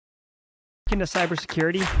into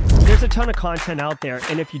cybersecurity? There's a ton of content out there,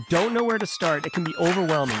 and if you don't know where to start, it can be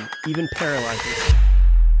overwhelming, even paralyzing.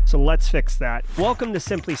 So let's fix that. Welcome to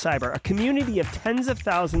Simply Cyber, a community of tens of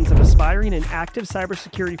thousands of aspiring and active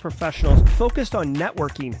cybersecurity professionals focused on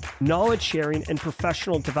networking, knowledge sharing, and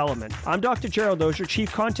professional development. I'm Dr. Gerald Dozier,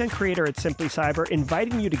 Chief Content Creator at Simply Cyber,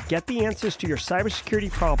 inviting you to get the answers to your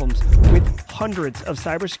cybersecurity problems with hundreds of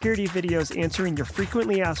cybersecurity videos answering your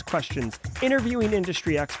frequently asked questions, interviewing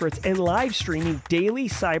industry experts, and live streaming daily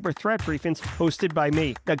cyber threat briefings hosted by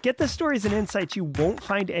me. Now get the stories and insights you won't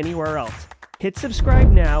find anywhere else. Hit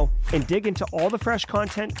subscribe now and dig into all the fresh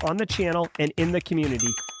content on the channel and in the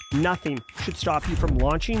community. Nothing should stop you from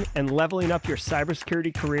launching and leveling up your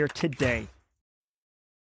cybersecurity career today.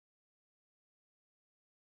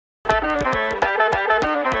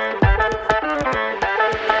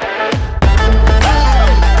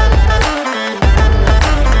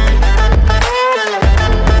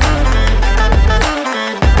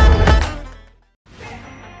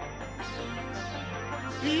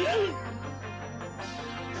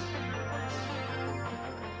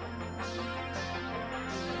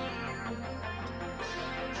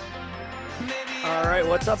 All right,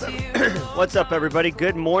 what's up? What's up, everybody?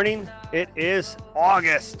 Good morning. It is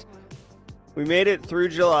August. We made it through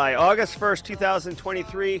July. August 1st,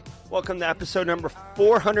 2023. Welcome to episode number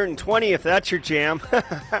 420, if that's your jam.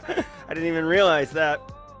 I didn't even realize that.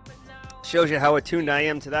 Shows you how attuned I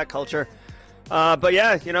am to that culture. But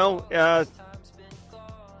yeah, you know,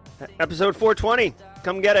 episode 420.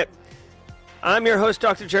 Come get it. I'm your host,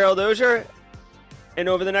 Dr. Gerald Dozier. And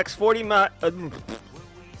over the next 40 minutes...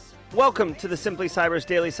 Welcome to the Simply Cyber's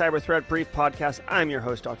Daily Cyber Threat Brief podcast. I'm your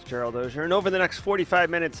host, Dr. Gerald Dozier, and over the next 45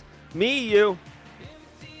 minutes, you...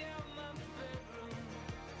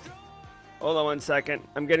 Hold on one second.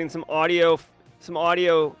 I'm getting some audio.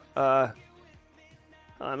 Let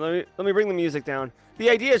me bring the music down. The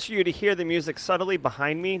idea is for you to hear the music subtly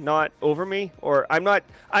behind me, not over me. Or I'm not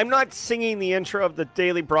singing the intro of the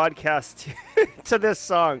daily broadcast to this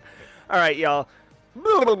song. All right, y'all.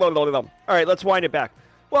 All right, let's wind it back.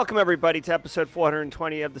 Welcome, everybody, to episode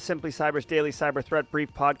 420 of the Simply Cyber's Daily Cyber Threat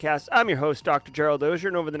Brief podcast. I'm your host, Dr. Gerald Dozier,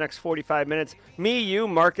 and over the next 45 minutes, you,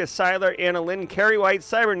 Marcus Seiler, Anna Lynn, Carrie White,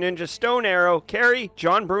 Cyber Ninja, Stone Arrow, Carrie,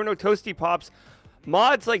 John Bruno, Toasty Pops,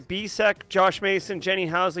 mods like BSEC, Josh Mason, Jenny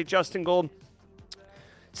Housley, Justin Gold,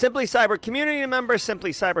 Simply Cyber community members,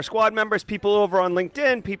 Simply Cyber squad members, people over on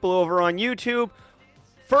LinkedIn, people over on YouTube,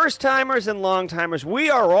 first-timers and long-timers. We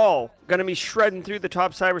are all going to be shredding through the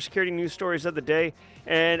top cybersecurity news stories of the day,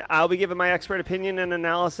 and I'll be giving my expert opinion and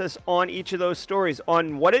analysis on each of those stories,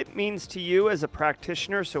 on what it means to you as a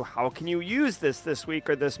practitioner. So how can you use this week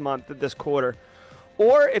or this month or this quarter?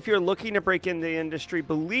 Or if you're looking to break into the industry,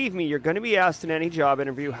 believe me, you're going to be asked in any job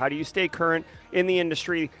interview, how do you stay current in the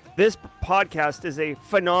industry? This podcast is a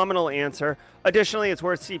phenomenal answer. Additionally, it's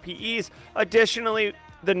worth CPEs. Additionally,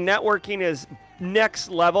 the networking is next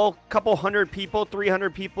level. Couple hundred people,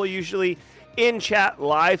 300 people usually in chat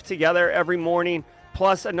live together every morning,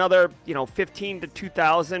 plus another, 1500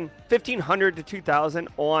 to 2000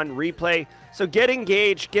 on replay. So get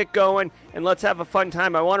engaged, get going, and let's have a fun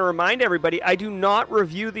time. I want to remind everybody, I do not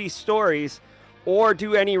review these stories or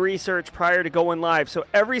do any research prior to going live. So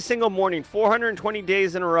every single morning, 420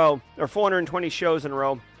 days in a row, or 420 shows in a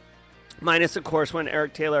row, minus, of course, when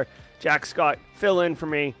Eric Taylor, Jack Scott fill in for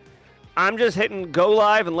me, I'm just hitting go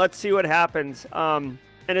live and let's see what happens. And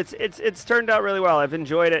it's turned out really well. I've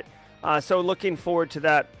enjoyed it. So looking forward to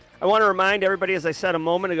that. I want to remind everybody, as I said a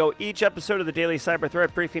moment ago, each episode of the Daily Cyber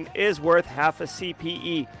Threat Briefing is worth half a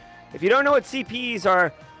CPE. If you don't know what CPEs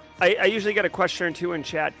are, I usually get a question or two in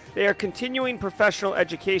chat. They are continuing professional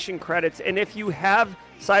education credits, and if you have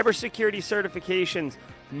cybersecurity certifications,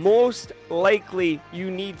 most likely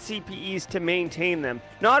you need CPEs to maintain them.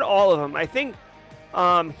 Not all of them. I think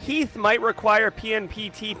Heath might require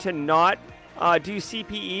PNPT to not do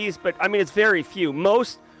CPEs, but I mean, it's very few.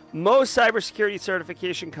 Most cybersecurity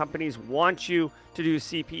certification companies want you to do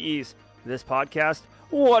CPEs. This podcast,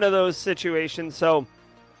 one of those situations. So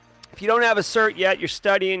if you don't have a cert yet, you're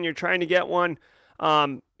studying, you're trying to get one,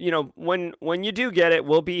 when you do get it,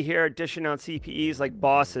 we'll be here dishing out CPEs like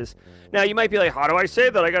bosses. Now, you might be like, how do I say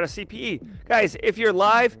that I got a CPE? Guys, if you're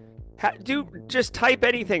live, just type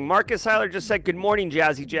anything. Marcus Seiler just said, good morning,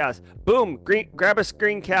 Jazzy Jazz. Boom, grab a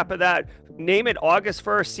screen cap of that. Name it August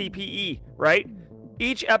 1st CPE, right?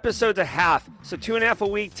 Each episode's a half, so 2.5 a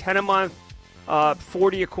week, 10 a month,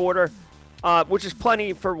 40 a quarter, which is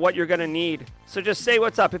plenty for what you're going to need. So just say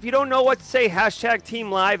what's up. If you don't know what to say, hashtag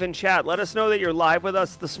Team Live in chat. Let us know that you're live with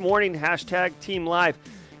us this morning, hashtag Team Live.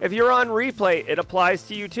 If you're on replay, it applies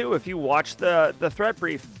to you too. If you watch the threat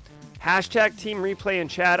brief, Hashtag Team Replay in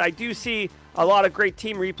chat. I do see a lot of great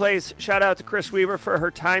team replays. Shout out to Chris Weaver for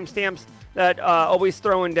her timestamps that always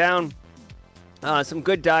throwing down some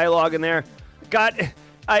good dialogue in there.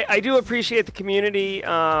 I do appreciate the community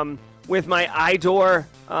with my eye-door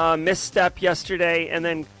misstep yesterday, and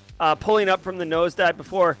then pulling up from the nosedive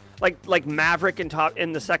before, like Maverick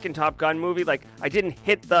in the second Top Gun movie. Like, I didn't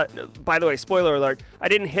hit the. By the way, spoiler alert! I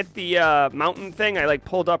didn't hit the mountain thing. I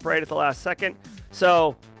pulled up right at the last second.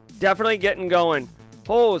 So definitely getting going.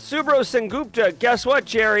 Oh, Subro Sengupta. Guess what,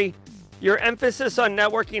 Jerry? Your emphasis on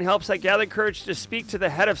networking helps. I gathered courage to speak to the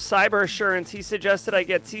head of cyber assurance. He suggested I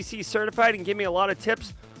get CC certified and give me a lot of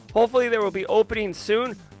tips. Hopefully there will be openings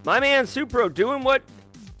soon. My man Supro doing what?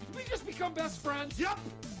 We just become best friends. Yep.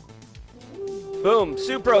 Boom.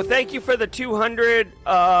 Supro, thank you for the 200.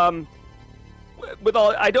 I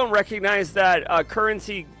don't recognize that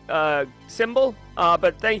currency symbol,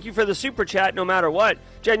 but thank you for the super chat no matter what.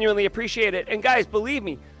 Genuinely appreciate it. And guys, believe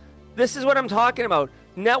me, this is what I'm talking about.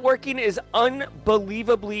 Networking is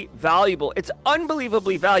unbelievably valuable. It's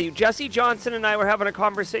unbelievably valuable. Jesse Johnson and I were having a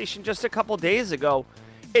conversation just a couple days ago.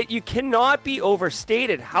 You cannot be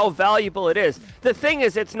overstated how valuable it is. The thing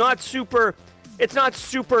is, it's not super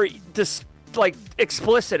explicit.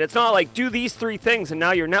 It's not like do these 3 things and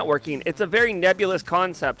now you're networking. It's a very nebulous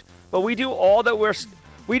concept. But we do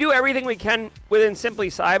everything we can within Simply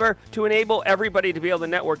Cyber to enable everybody to be able to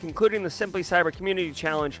network, including the Simply Cyber Community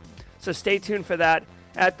Challenge. So stay tuned for that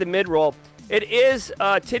at the mid-roll. It is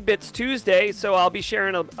Tidbits Tuesday, so I'll be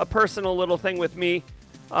sharing a personal little thing with me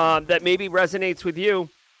that maybe resonates with you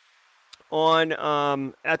on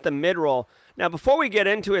at the mid-roll. Now, before we get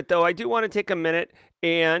into it, though, I do want to take a minute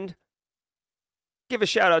and give a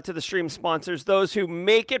shout-out to the stream sponsors, those who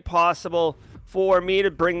make it possible for me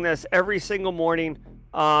to bring this every single morning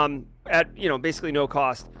at basically no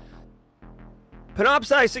cost.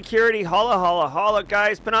 Panoptcy Security, holla,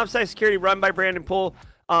 guys. Panoptcy Security, run by Brandon Poole.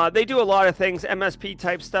 They do a lot of things, MSP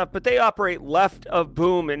type stuff, but they operate left of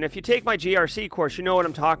Boom. And if you take my GRC course, you know what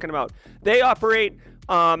I'm talking about. They operate,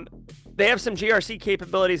 they have some GRC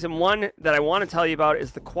capabilities, and one that I want to tell you about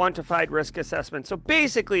is the quantified risk assessment. So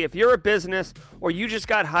basically, if you're a business or you just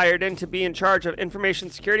got hired in to be in charge of information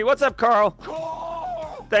security, what's up, Carl?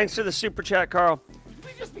 Thanks for the super chat, Carl.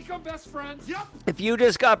 Just become best friends. Yep. If you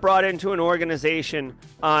just got brought into an organization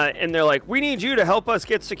and they're like, we need you to help us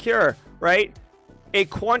get secure, right? A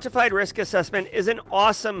quantified risk assessment is an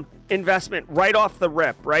awesome investment right off the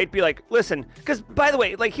rip, right? Be like, listen, because by the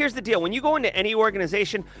way, here's the deal. When you go into any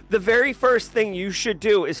organization, the very first thing you should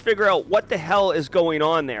do is figure out what the hell is going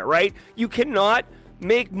on there, right? You cannot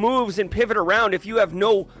make moves and pivot around if you have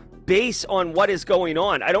no base on what is going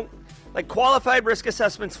on. Qualified risk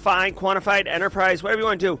assessments, fine. Quantified enterprise, whatever you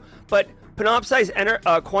want to do. But Panoptcy's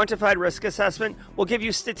quantified risk assessment will give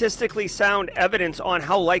you statistically sound evidence on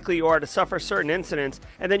how likely you are to suffer certain incidents,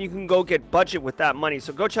 and then you can go get budget with that money.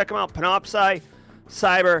 So go check them out, Panoptcy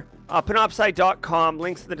Cyber, panoptcy.com,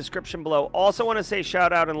 links in the description below. Also want to say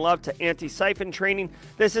shout out and love to Anti-Siphon Training.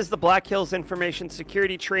 This is the Black Hills Information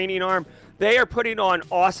Security Training arm. They are putting on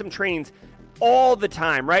awesome trainings all the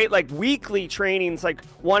time, right? Like weekly trainings, like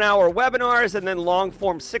 1-hour webinars, and then long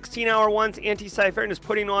form 16-hour ones. Anti-Siphon is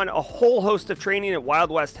putting on a whole host of training at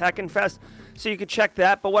Wild West Hackin' Fest, so you could check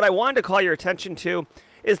that. But what I wanted to call your attention to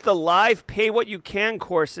is the live Pay What You Can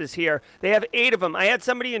courses here. They have 8 of them. I had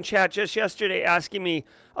somebody in chat just yesterday asking me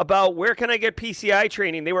about where can I get PCI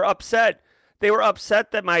training. They were upset.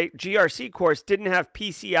 That my GRC course didn't have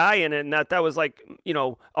PCI in it, and that was a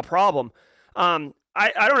problem.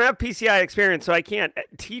 I don't have PCI experience, so I can't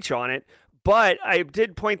teach on it, but I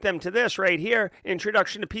did point them to this right here,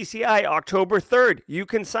 Introduction to PCI, October 3rd. You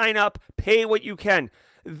can sign up, pay what you can.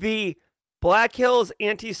 The Black Hills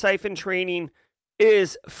Anti-Siphon training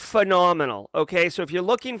is phenomenal, okay? So if you're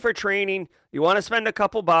looking for training, you want to spend a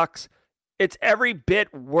couple bucks, it's every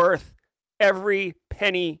bit worth every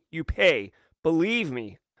penny you pay. Believe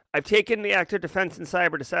me, I've taken the active defense and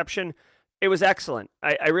cyber deception. It was excellent.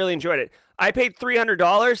 I really enjoyed it. I paid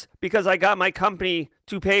 $300 because I got my company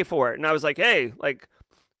to pay for it. And I was like, hey,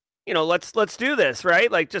 let's do this,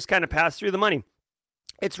 right? Just kind of pass through the money.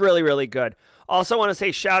 It's really, really good. Also want to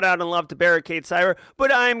say shout out and love to Barricade Cyber,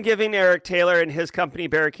 but I'm giving Eric Taylor and his company,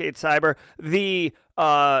 Barricade Cyber, the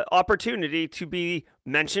opportunity to be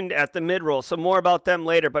mentioned at the mid-roll. So more about them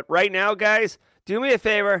later. But right now, guys, do me a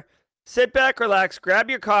favor. Sit back, relax, grab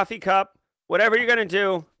your coffee cup, whatever you're going to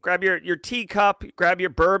do, grab your tea cup, grab your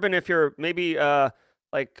bourbon if you're maybe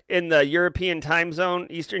in the European time zone,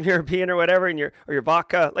 Eastern European or whatever, and your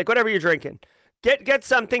vodka, whatever you're drinking. Get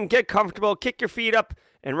something, get comfortable, kick your feet up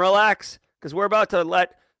and relax, because we're about to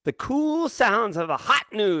let the cool sounds of the hot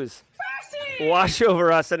news wash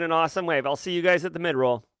over us in an awesome wave. I'll see you guys at the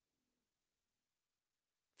mid-roll.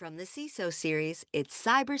 From the CISO series, it's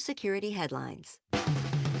cybersecurity headlines.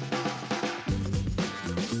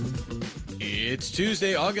 It's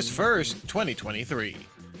Tuesday, August 1st, 2023.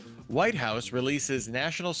 White House releases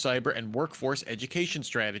National Cyber and Workforce Education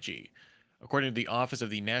Strategy. According to the Office of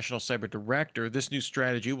the National Cyber Director, this new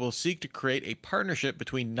strategy will seek to create a partnership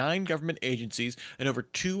between 9 government agencies and over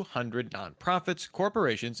 200 nonprofits,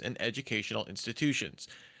 corporations, and educational institutions.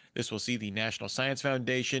 This will see the National Science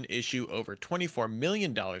Foundation issue over $24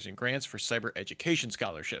 million in grants for cyber education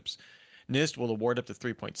scholarships. NIST will award up to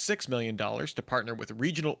 $3.6 million to partner with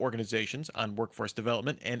regional organizations on workforce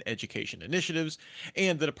development and education initiatives,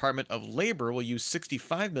 and the Department of Labor will use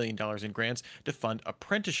 $65 million in grants to fund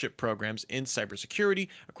apprenticeship programs in cybersecurity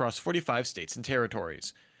across 45 states and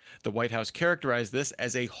territories. The White House characterized this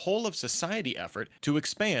as a whole-of-society effort to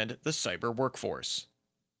expand the cyber workforce.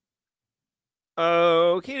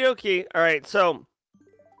 Okie dokie. All right, so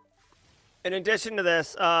in addition to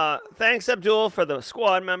this, thanks Abdul for the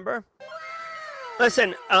squad member.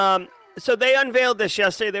 Listen, so they unveiled this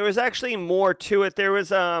yesterday. There was actually more to it. There was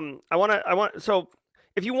so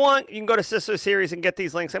if you want, you can go to CISO series and get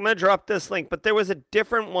these links. I'm going to drop this link, but there was a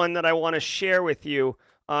different one that I want to share with you.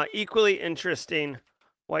 Equally interesting.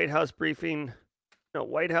 White House briefing. No,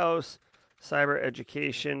 White House cyber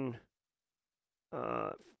education.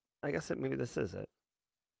 I guess maybe this is it.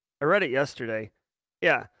 I read it yesterday.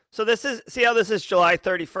 Yeah. So this is, see how this is July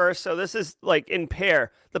 31st? So this is like in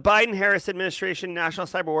pair. The Biden-Harris administration National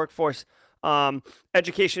Cyber Workforce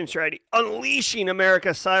Education Strategy, unleashing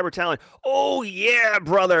America's cyber talent. Oh yeah,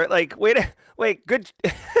 brother. Like, wait, good.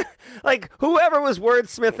 Like whoever was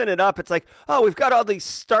wordsmithing it up, it's like, oh, we've got all these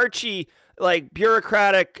starchy, like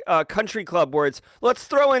bureaucratic country club words. Let's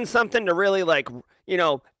throw in something to really like,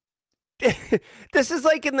 this is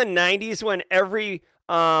like in the 90s when every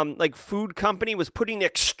like food company was putting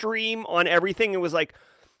extreme on everything. It was like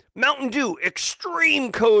Mountain Dew,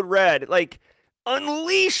 extreme code red, like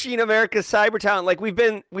unleashing America's cyber talent. Like we've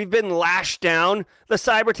been lashed down. The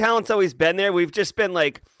cyber talent's always been there. We've just been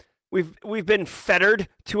like, we've been fettered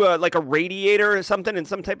to a radiator or something in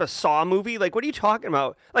some type of Saw movie. Like, what are you talking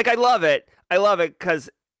about? Like, I love it because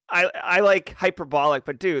I like hyperbolic,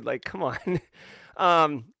 but dude, like, come on.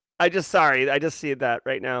 I just see that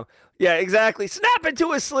right now. Yeah, exactly. Snap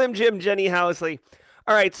into a Slim Jim, Jenny Housley.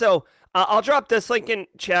 All right, so I'll drop this link in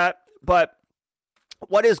chat, but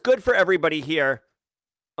what is good for everybody here?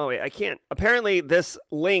 Oh, wait, I can't. Apparently, this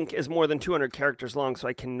link is more than 200 characters long, so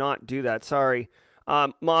I cannot do that. Sorry.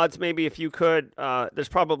 Mods, maybe if you could. There's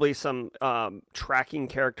probably some tracking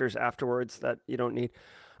characters afterwards that you don't need.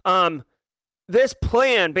 This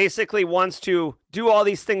plan basically wants to do all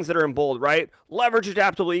these things that are in bold, right? Leverage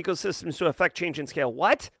adaptable ecosystems to affect change and scale.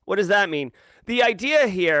 What? What does that mean? The idea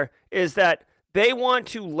here is that they want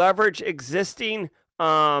to leverage existing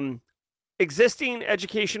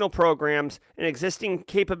educational programs and existing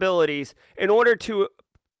capabilities in order to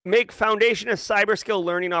make foundation of cyber skill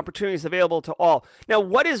learning opportunities available to all. Now,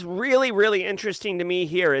 what is really, really interesting to me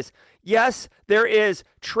here is, yes, there is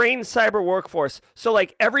trained cyber workforce. So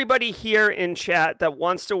like everybody here in chat that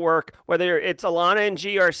wants to work, whether it's Alana in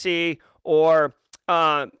GRC or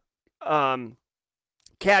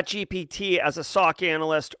CatGPT as a SOC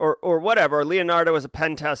analyst or whatever, Leonardo as a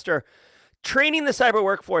pen tester, training the cyber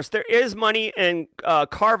workforce, there is money and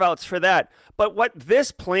carve-outs for that. But what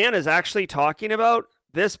this plan is actually talking about,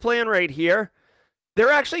 this plan right here,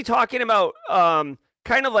 they're actually talking about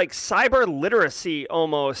kind of like cyber literacy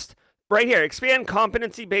almost. Right here, expand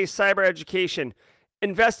competency-based cyber education,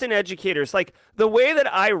 invest in educators. Like the way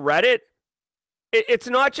that I read it, it's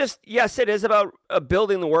not just, yes, it is about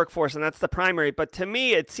building the workforce, and that's the primary. But to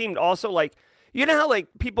me, it seemed also like, you know how like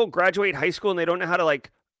people graduate high school and they don't know how to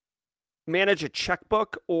like manage a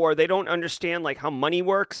checkbook, or they don't understand like how money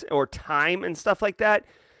works or time and stuff like that.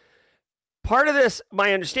 Part of this,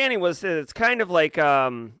 my understanding was that it's kind of like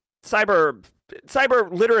cyber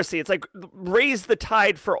literacy. It's like raise the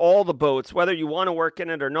tide for all the boats, whether you want to work in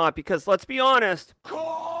it or not, because let's be honest,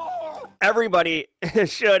 everybody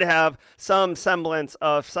should have some semblance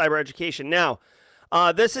of cyber education. Now,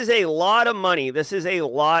 this is a lot of money. This is a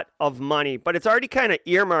lot of money, but it's already kind of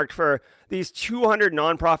earmarked for these 200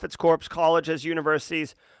 nonprofits, corps, colleges,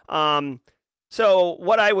 universities. So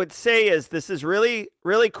what I would say is this is really,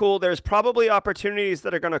 really cool. There's probably opportunities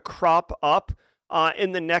that are going to crop up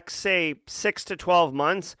in the next, say, 6 to 12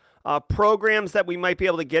 months, programs that we might be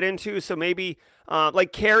able to get into. So maybe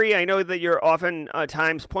like Carrie, I know that you're often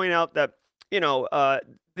times point out that,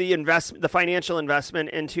 the financial investment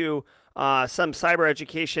into some cyber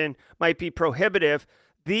education might be prohibitive.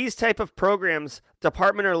 these type of programs,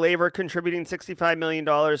 Department of Labor contributing $65 million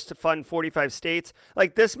to fund 45 states,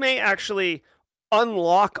 like this may actually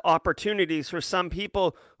unlock opportunities for some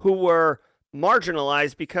people who were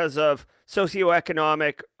marginalized because of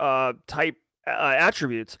socioeconomic type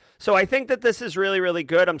attributes. So I think that this is really, really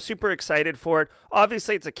good. I'm super excited for it.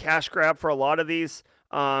 Obviously, it's a cash grab for a lot of these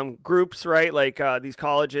groups, right? Like these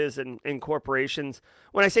colleges and corporations.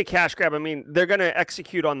 When I say cash grab, I mean they're going to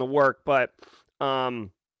execute on the work, but they're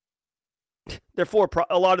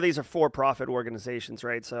a lot of these are for-profit organizations,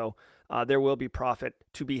 right? So there will be profit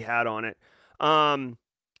to be had on it. I'm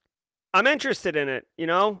interested in it.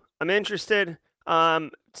 I'm interested.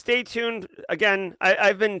 Stay tuned. Again,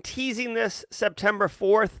 I've been teasing this September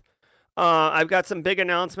 4th. I've got some big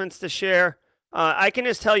announcements to share. I can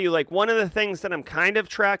just tell you, like, one of the things that I'm kind of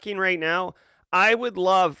tracking right now, I've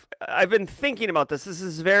been thinking about this. This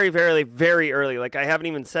is very, very, very early. Like, I haven't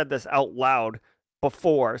even said this out loud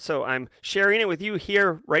before. So I'm sharing it with you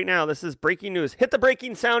here right now. This is breaking news. Hit the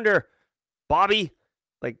breaking sounder, Bobby.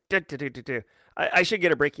 Like, I should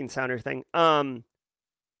get a breaking sounder thing. I'm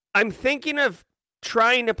thinking of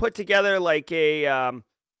trying to put together like a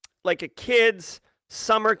kids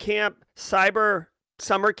summer camp, cyber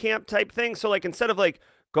summer camp type thing. So like instead of like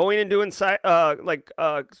going and doing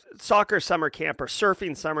soccer summer camp or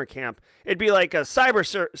surfing summer camp, it'd be like a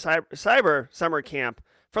cyber summer camp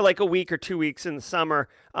for like a week or 2 weeks in the summer.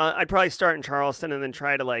 I'd probably start in Charleston and then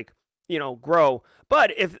try to grow.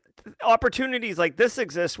 But if opportunities like this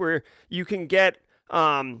exist where you can get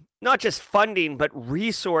not just funding, but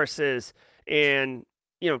resources and,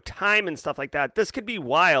 time and stuff like that, this could be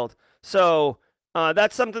wild. So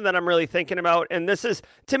that's something that I'm really thinking about. And this is,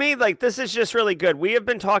 to me, like, this is just really good. We have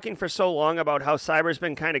been talking for so long about how cyber's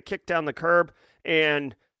been kind of kicked down the curb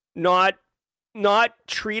and not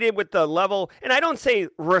treated with the level, and I don't say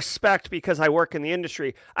respect because I work in the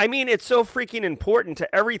industry. I mean, it's so freaking important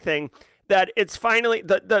to everything that it's finally,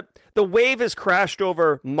 the wave has crashed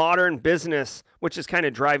over modern business, which is kind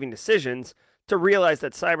of driving decisions to realize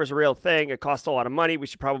that cyber's a real thing. It costs a lot of money. We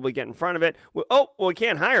should probably get in front of it. We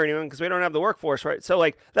can't hire anyone because we don't have the workforce, right? So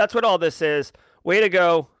like, that's what all this is. Way to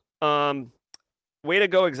go. Way to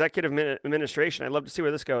go, executive administration. I'd love to see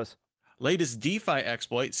where this goes. Latest DeFi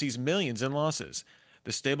exploit sees millions in losses.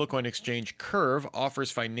 The stablecoin exchange Curve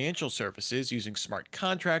offers financial services using smart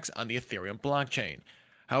contracts on the Ethereum blockchain.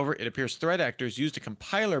 However, it appears threat actors used a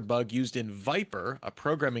compiler bug used in Viper, a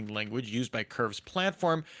programming language used by Curve's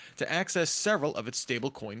platform, to access several of its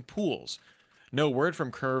stablecoin pools. No word from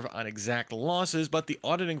Curve on exact losses, but the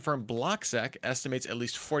auditing firm BlockSec estimates at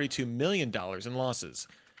least $42 million in losses.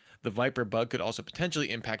 The Viper bug could also potentially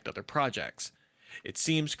impact other projects. It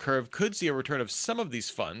seems Curve could see a return of some of these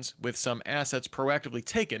funds, with some assets proactively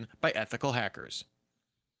taken by ethical hackers.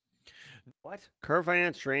 What? Curve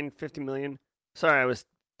Finance drained $50 million? Sorry, I was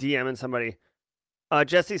DMing somebody.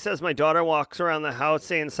 Jesse says my daughter walks around the house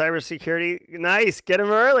saying cybersecurity. Nice. Get him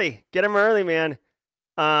early. Get him early, man.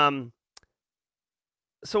 So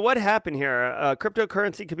what happened here?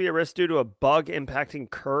 Cryptocurrency could be a risk due to a bug impacting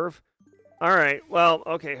Curve. All right. Well,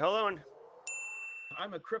 okay. Hold on.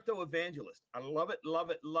 I'm a crypto evangelist. I love it, love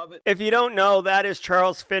it, love it. If you don't know, that is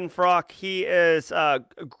Charles Finfrock. He is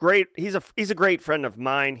great. He's a great friend of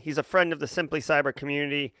mine. He's a friend of the Simply Cyber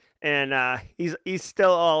community, and he's still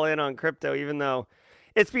all in on crypto, even though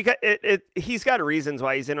it's because he's got reasons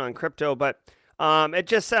why he's in on crypto. But it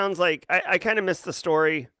just sounds like I kind of missed the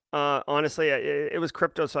story. Honestly, it was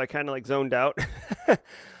crypto, so I kind of like zoned out.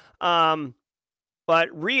 But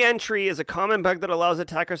re-entry is a common bug that allows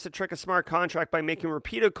attackers to trick a smart contract by making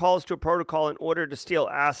repeated calls to a protocol in order to steal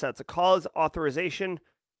assets. A call is authorization.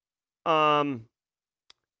 So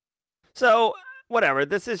whatever.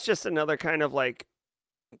 This is just another kind of like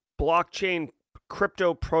blockchain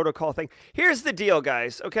crypto protocol thing. Here's the deal,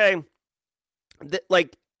 guys. Okay,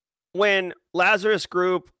 like when Lazarus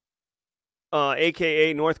Group,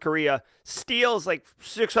 aka North Korea, steals like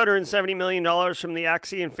 $670 million from the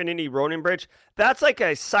Axie Infinity Ronin Bridge, that's like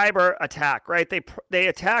a cyber attack, right? They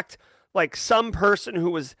attacked like some person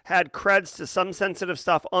who had creds to some sensitive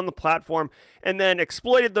stuff on the platform and then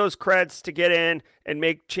exploited those creds to get in and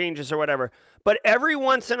make changes or whatever. But every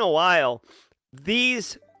once in a while,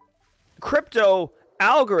 these crypto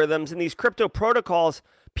algorithms and these crypto protocols,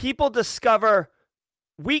 people discover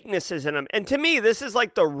weaknesses in them. And to me, this is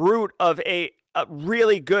like the root of a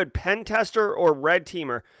really good pen tester or red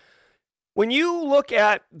teamer. When you look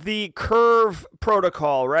at the Curve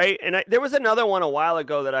protocol, right? And there was another one a while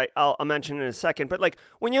ago that I'll mention in a second. But like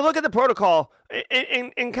when you look at the protocol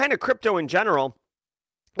and kind of crypto in general,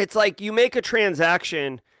 it's like you make a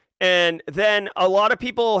transaction and then a lot of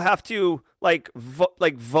people have to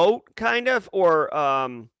vote kind of,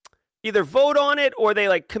 or either vote on it, or they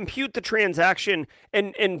like compute the transaction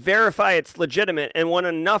and verify it's legitimate. And when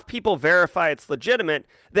enough people verify it's legitimate,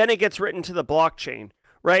 then it gets written to the blockchain,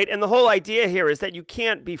 right? And the whole idea here is that you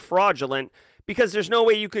can't be fraudulent, because there's no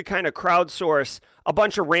way you could kind of crowdsource a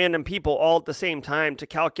bunch of random people all at the same time to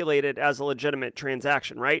calculate it as a legitimate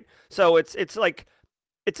transaction, right? So it's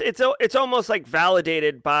almost like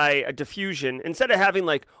validated by a diffusion, instead of having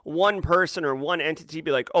like one person or one entity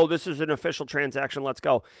be like, oh, this is an official transaction, let's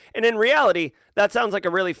go. And in reality, that sounds like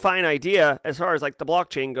a really fine idea as far as like the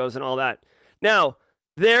blockchain goes and all that. Now,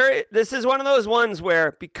 this is one of those ones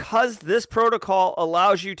where, because this protocol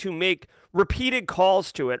allows you to make repeated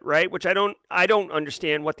calls to it, right? Which I don't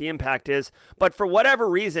understand what the impact is, but for whatever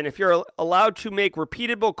reason, if you're allowed to make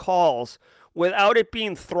repeatable calls without it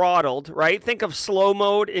being throttled, right? Think of slow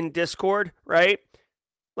mode in Discord, right?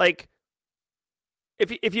 Like,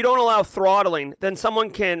 if you don't allow throttling, then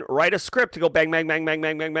someone can write a script to go bang, bang, bang, bang,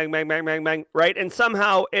 bang, bang, bang, bang, bang, bang, bang, right? And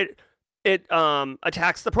somehow it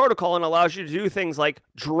attacks the protocol and allows you to do things like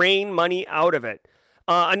drain money out of it.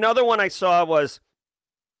 Another one I saw was,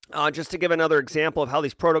 just to give another example of how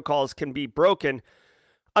these protocols can be broken.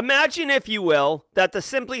 Imagine, if you will, that the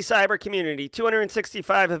Simply Cyber community,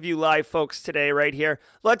 265 of you live folks today right here,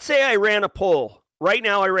 let's say I ran a poll. Right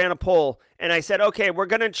now I ran a poll and I said, okay, we're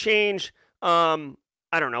going to change, we're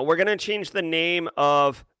going to change the name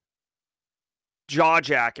of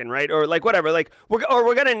Jawjackin', right? Or like whatever, like we're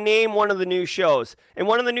going to name one of the new shows. And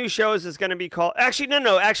one of the new shows is going to be called,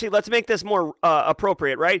 actually, let's make this more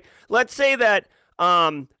appropriate, right? Let's say that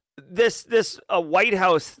this White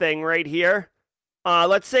House thing right here,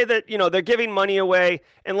 let's say that, they're giving money away,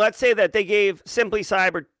 and let's say that they gave Simply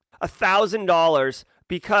Cyber $1,000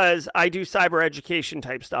 because I do cyber education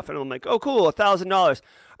type stuff. And I'm like, oh, cool, $1,000.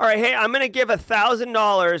 All right, hey, I'm going to give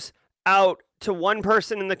 $1,000 out to one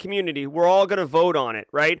person in the community. We're all going to vote on it,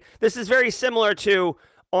 right? This is very similar to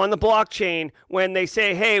on the blockchain when they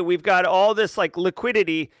say, hey, we've got all this like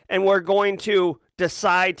liquidity and we're going to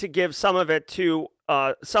decide to give some of it to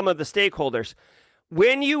some of the stakeholders.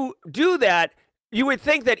 When you do that, you would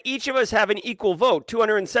think that each of us have an equal vote,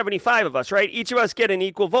 275 of us, right? Each of us get an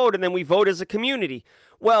equal vote, and then we vote as a community.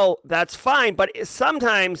 Well, that's fine, but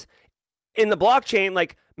sometimes in the blockchain,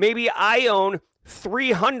 like maybe I own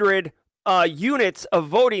 300 units of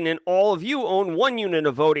voting, and all of you own 1 unit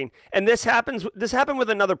of voting. And this happened with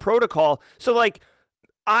another protocol. So like,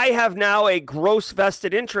 I have now a gross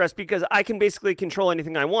vested interest because I can basically control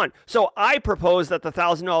anything I want. So I propose that the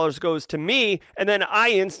 $1,000 goes to me, and then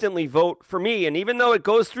I instantly vote for me. And even though it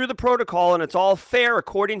goes through the protocol and it's all fair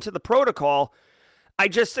according to the protocol, I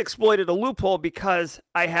just exploited a loophole because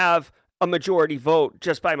I have a majority vote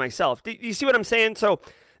just by myself. Do you see what I'm saying? So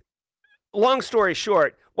long story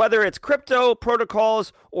short, whether it's crypto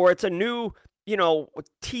protocols or it's a new,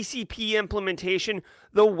 TCP implementation,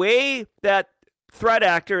 the way that threat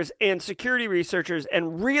actors and security researchers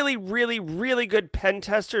and really, really, really good pen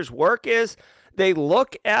testers work is they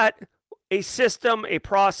look at a system, a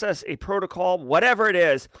process, a protocol, whatever it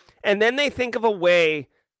is, and then they think of a way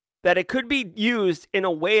that it could be used in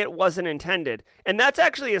a way it wasn't intended. And that's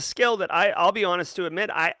actually a skill that I'll be honest to admit,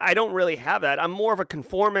 I don't really have that. I'm more of a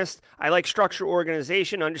conformist. I like structure,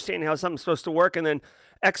 organization, understanding how something's supposed to work, and then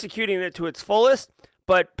executing it to its fullest.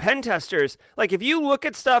 But pen testers, like if you look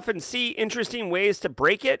at stuff and see interesting ways to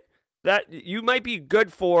break it, that you might be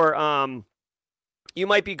good for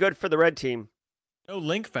the red team. No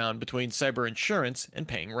link found between cyber insurance and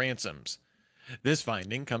paying ransoms. This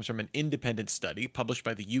finding comes from an independent study published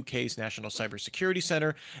by the UK's National Cybersecurity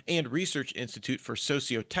Centre and Research Institute for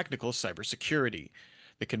Socio-Technical Cybersecurity.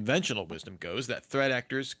 The conventional wisdom goes that threat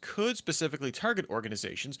actors could specifically target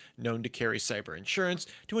organizations known to carry cyber insurance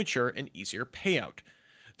to ensure an easier payout.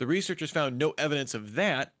 The researchers found no evidence of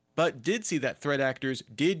that, but did see that threat actors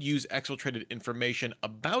did use exfiltrated information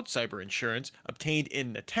about cyber insurance obtained in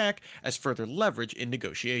an attack as further leverage in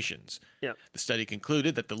negotiations. Yep. The study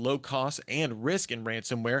concluded that the low cost and risk in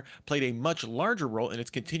ransomware played a much larger role in its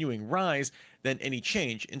continuing rise than any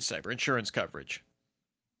change in cyber insurance coverage.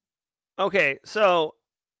 Okay, so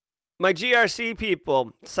my GRC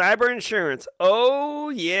people, cyber insurance. Oh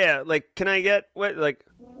yeah, like can I get what like?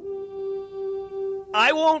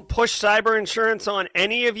 I won't push cyber insurance on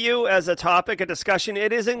any of you as a topic of discussion.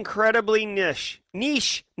 It is incredibly niche.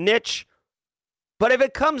 But if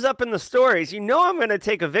it comes up in the stories, I'm going to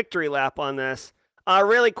take a victory lap on this.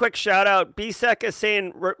 Really quick shout out. BSEC is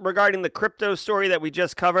saying regarding the crypto story that we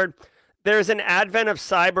just covered, There's an Advent of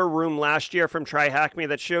Cyber room last year from Try Hack Me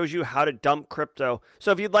that shows you how to dump crypto.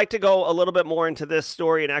 So if you'd like to go a little bit more into this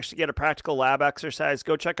story and actually get a practical lab exercise,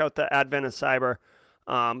 go check out the Advent of Cyber,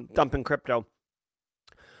 dumping crypto.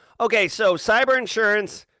 Okay, so cyber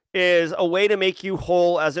insurance is a way to make you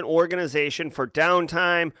whole as an organization for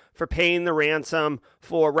downtime, for paying the ransom,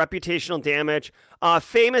 for reputational damage.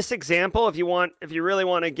 Famous example, if you really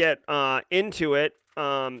want to get into it,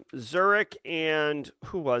 Zurich and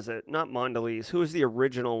who was it? Not Mondelez. Who was the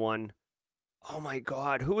original one? Oh my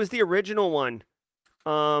God, who was the original one?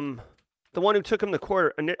 The one who took him to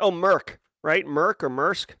court. Oh, Merck, right? Merck or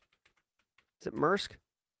Maersk? Is it Maersk?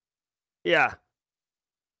 Yeah.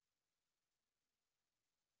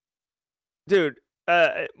 Dude,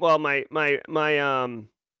 well,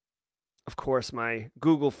 of course, my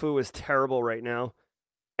Google foo is terrible right now.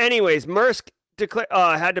 Anyways, Maersk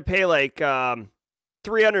had to pay like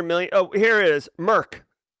 300 million. Oh, here it is. Merck.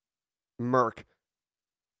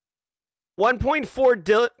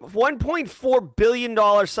 1.4 billion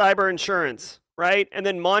dollar cyber insurance, right? And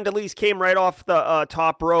then Mondelez came right off the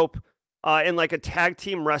top rope in like a tag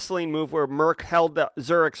team wrestling move where Merck held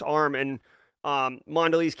Zurich's arm and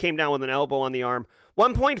Mondelez came down with an elbow on the arm.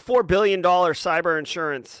 $1.4 billion cyber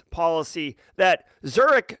insurance policy that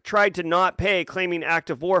Zurich tried to not pay, claiming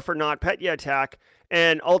act of war for NotPetya attack,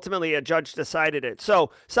 and ultimately a judge decided it.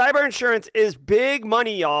 So cyber insurance is big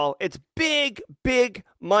money, y'all. It's big, big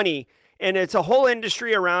money, and it's a whole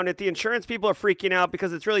industry around it. The insurance people are freaking out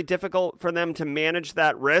because it's really difficult for them to manage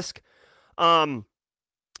that risk. And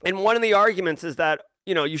one of the arguments is that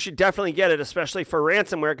you should definitely get it, especially for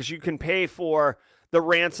ransomware, because you can pay for the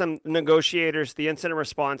ransom negotiators, the incident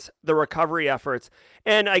response, the recovery efforts.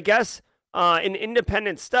 And I guess an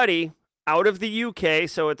independent study out of the UK,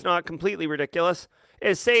 so it's not completely ridiculous,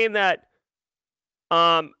 is saying that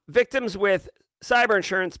victims with cyber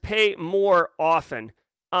insurance pay more often.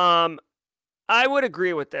 I would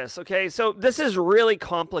agree with this, okay? So this is really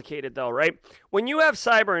complicated, though, right? When you have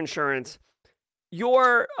cyber insurance,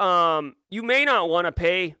 you may not want to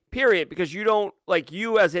pay, period, because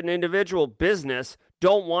you as an individual business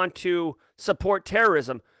don't want to support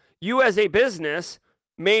terrorism. You as a business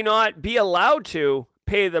may not be allowed to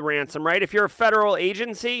pay the ransom, right? If you're a federal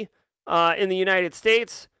agency in the United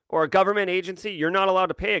States or a government agency, you're not allowed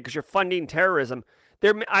to pay it because you're funding terrorism.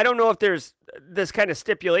 I don't know if there's this kind of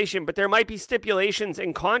stipulation, but there might be stipulations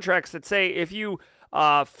in contracts that say if you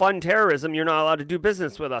fund terrorism, you're not allowed to do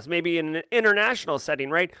business with us, maybe in an international setting,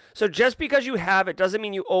 right? So just because you have it doesn't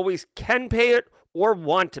mean you always can pay it or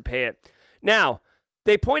want to pay it. Now,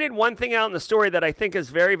 they pointed one thing out in the story that I think is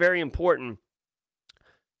very, very important.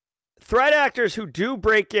 Threat actors who do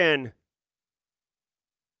break in,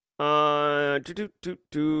 yeah,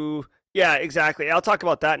 exactly. I'll talk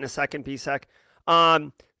about that in a second, BSEC.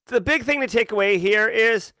 The big thing to take away here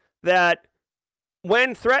is that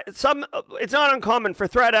it's not uncommon for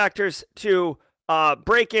threat actors to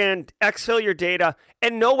break in, exfil your data,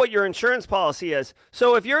 and know what your insurance policy is.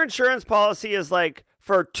 So if your insurance policy is like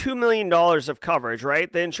for $2 million of coverage,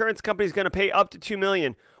 right? The insurance company is going to pay up to $2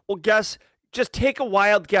 million. Well, just take a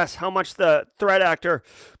wild guess how much the threat actor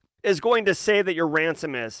is going to say that your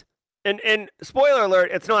ransom is. And spoiler alert,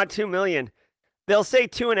 it's not $2 million. They'll say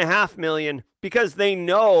 $2.5 million because they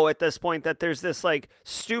know at this point that there's this like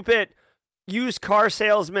stupid used car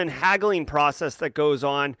salesman haggling process that goes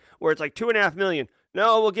on where it's like $2.5 million.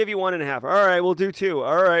 No, we'll give you $1.5. All right, we'll do $2 million.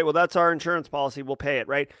 All right, well, that's our insurance policy. We'll pay it,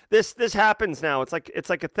 right? This happens now. It's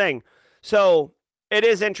like a thing. So it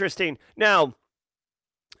is interesting. Now,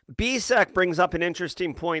 BSEC brings up an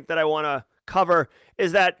interesting point that I want to cover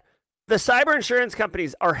is that the cyber insurance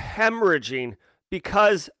companies are hemorrhaging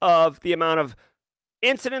because of the amount of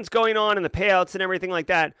incidents going on and the payouts and everything like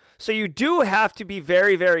that. So you do have to be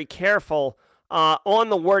very, very careful on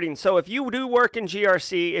the wording. So if you do work in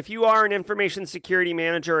GRC, if you are an information security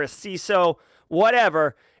manager, a CISO,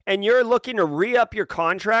 whatever, and you're looking to re-up your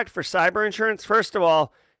contract for cyber insurance, first of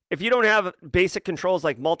all, if you don't have basic controls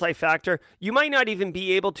like multi-factor, you might not even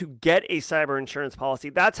be able to get a cyber insurance policy.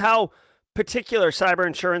 That's how particular cyber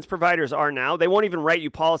insurance providers are now. They won't even write you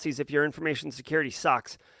policies if your information security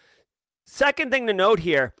sucks. Second thing to note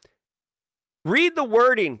here, read the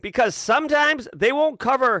wording because sometimes they won't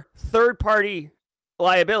cover third-party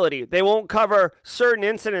liability. They won't cover certain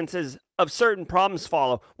incidences of certain problems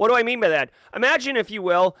follow. What do I mean by that? Imagine, if you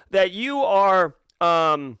will, that you are,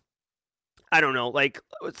 I don't know, like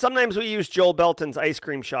sometimes we use Joel Belton's ice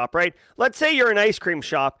cream shop, right? Let's say you're an ice cream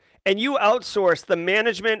shop and you outsource the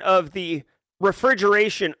management of the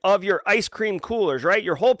refrigeration of your ice cream coolers, right?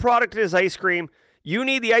 Your whole product is ice cream. You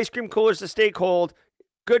need the ice cream coolers to stay cold.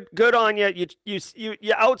 Good on you. You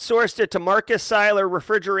outsourced it to Marcus Seiler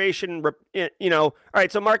Refrigeration. All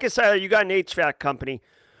right. So Marcus Seiler, you got an HVAC company.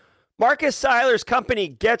 Marcus Seiler's company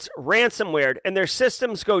gets ransomware and their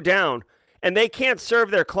systems go down and they can't serve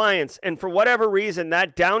their clients. And for whatever reason,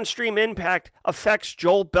 that downstream impact affects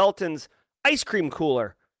Joel Belton's ice cream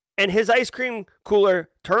cooler. And his ice cream cooler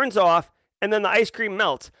turns off and then the ice cream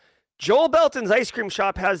melts. Joel Belton's ice cream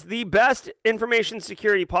shop has the best information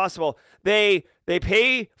security possible. They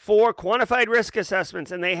pay for quantified risk assessments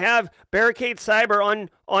and they have Barricade Cyber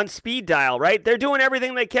on speed dial, right? They're doing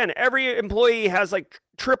everything they can. Every employee has like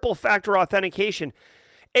triple factor authentication.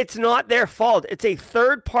 It's not their fault. It's a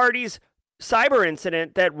third party's cyber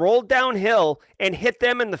incident that rolled downhill and hit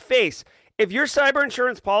them in the face. If your cyber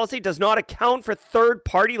insurance policy does not account for third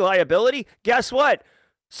party liability, guess what?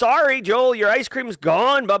 Sorry, Joel, your ice cream's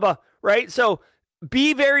gone, Bubba, right? So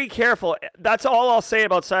be very careful. That's all I'll say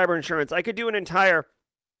about cyber insurance. I could do an entire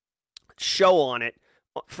show on it,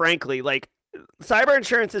 frankly. Like, cyber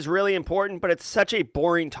insurance is really important, but it's such a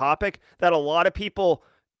boring topic that a lot of people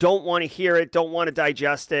don't want to hear it, don't want to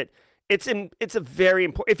digest it. It's a very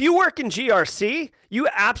important. If you work in GRC, you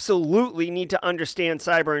absolutely need to understand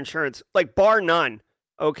cyber insurance, like bar none.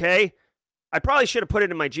 Okay, I probably should have put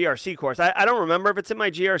it in my GRC course. I don't remember if it's in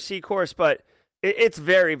my GRC course, but it's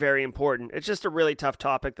very, very important. It's just a really tough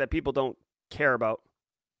topic that people don't care about.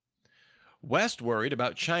 West worried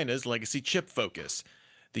about China's legacy chip focus.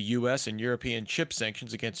 The U.S. and European chip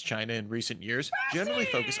sanctions against China in recent years generally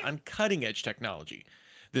focus on cutting-edge technology.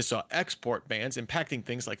 This saw export bans impacting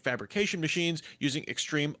things like fabrication machines using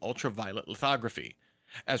extreme ultraviolet lithography.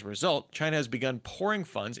 As a result, China has begun pouring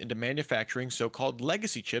funds into manufacturing so-called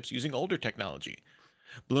legacy chips using older technology.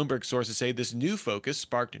 Bloomberg sources say this new focus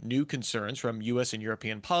sparked new concerns from U.S. and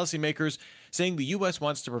European policymakers, saying the U.S.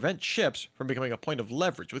 wants to prevent chips from becoming a point of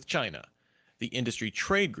leverage with China. The industry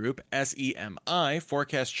trade group, SEMI,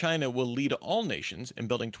 forecasts China will lead all nations in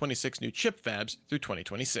building 26 new chip fabs through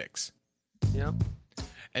 2026. Yep.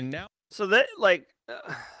 And now... So that,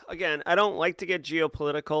 again, I don't like to get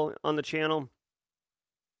geopolitical on the channel,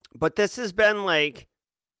 but this has been like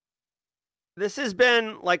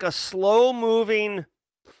a slow-moving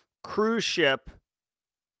cruise ship.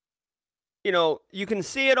 You know, you can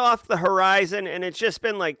see it off the horizon, and it's just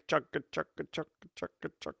been like chugga, chugga, chugga,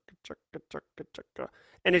 chugga, chugga, chugga, chugga, chugga,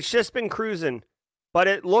 and it's just been cruising, but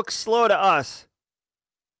it looks slow to us.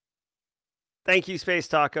 Thank you, Space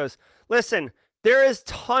Tacos. Listen, there is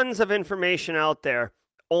tons of information out there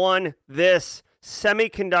on this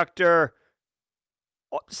semiconductor.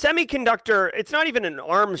 It's not even an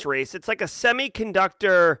arms race. It's like a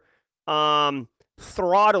semiconductor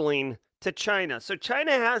throttling to China. So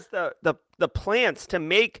China has the plants to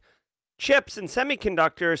make chips and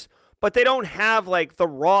semiconductors, but they don't have like the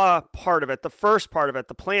raw part of it, the first part of it,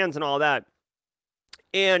 the plans and all that.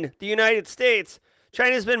 And the United States,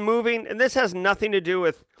 China's been moving, and this has nothing to do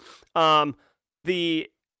with the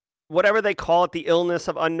whatever they call it, the illness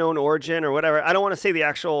of unknown origin or whatever. I don't want to say the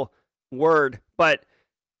actual word, but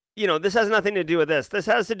you know, this has nothing to do with this. This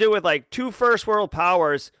has to do with like two first world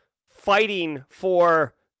powers fighting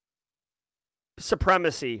for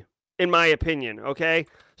supremacy, in my opinion. Okay,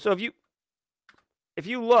 so if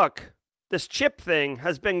you look, this chip thing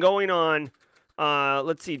has been going on.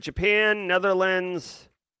 Let's see, Japan, Netherlands,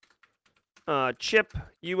 chip,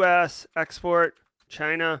 U.S. export,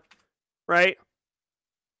 China, right?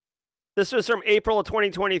 This was from April of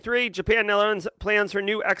 2023. Japan, Netherlands plans for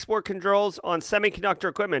new export controls on semiconductor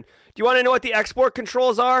equipment. Do you want to know what the export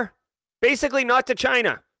controls are? Basically, not to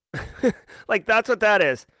China. Like, that's what that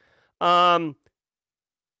is. Here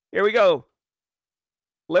we go.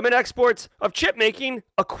 Limit exports of chip making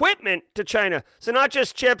equipment to China. So not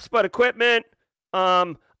just chips, but equipment,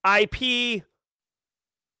 IP.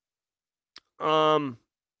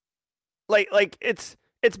 Like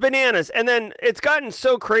it's bananas. And then it's gotten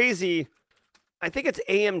so crazy. I think it's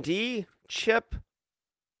AMD chip.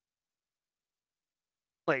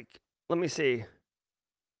 Like, let me see.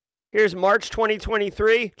 Here's March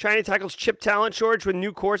 2023. China tackles chip talent shortage with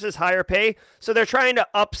new courses, higher pay. So they're trying to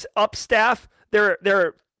upstaff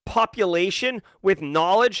their population with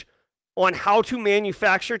knowledge on how to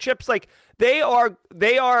manufacture chips. Like they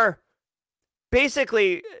are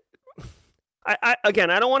basically, I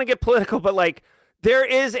don't want to get political, but like there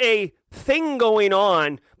is a thing going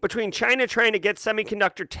on between China trying to get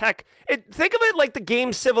semiconductor tech. Think of it like the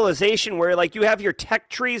game Civilization, where like you have your tech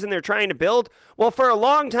trees and they're trying to build. Well, for a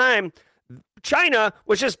long time, China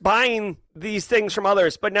was just buying these things from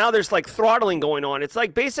others, but now there's like throttling going on. It's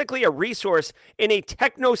like basically a resource in a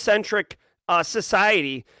technocentric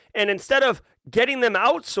society. And instead of getting them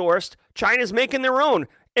outsourced China's making their own.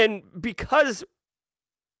 And because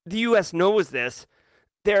the U.S. knows this,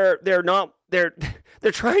 they're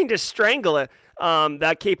trying to strangle it,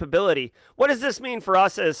 that capability. What does this mean for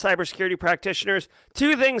us as cybersecurity practitioners?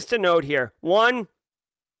 Two things to note here. One,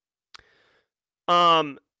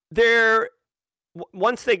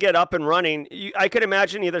 once they get up and running, I could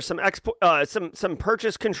imagine either some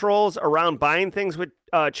purchase controls around buying things with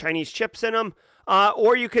Chinese chips in them,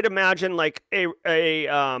 or you could imagine like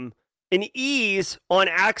an ease on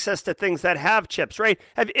access to things that have chips, right?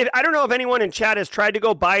 I don't know if anyone in chat has tried to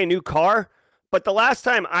go buy a new car, but the last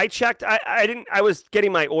time I checked, I was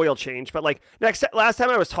getting my oil changed, but like last time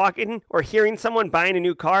I was talking or hearing someone buying a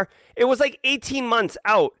new car, it was like 18 months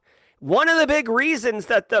out. One of the big reasons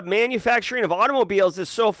that the manufacturing of automobiles is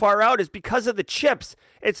so far out is because of the chips.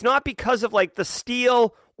 It's not because of like the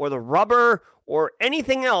steel or the rubber or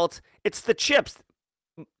anything else. It's the chips.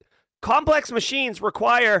 Complex machines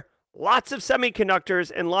require lots of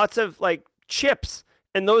semiconductors and lots of like chips,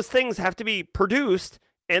 and those things have to be produced,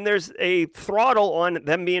 and there's a throttle on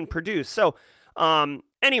them being produced. So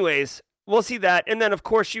anyways, we'll see that. And then of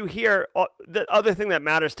course you hear the other thing that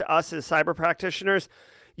matters to us as cyber practitioners.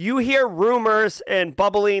 You hear rumors and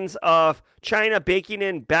bubblings of China baking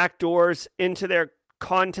in backdoors into their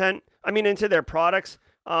content. I mean, into their products.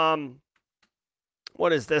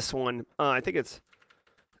 What is this one? I think it's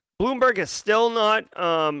Bloomberg has still not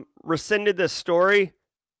rescinded this story.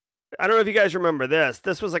 I don't know if you guys remember this.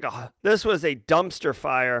 This was a dumpster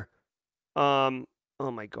fire. Oh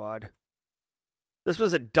my God. This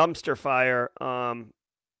was a dumpster fire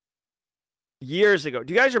years ago.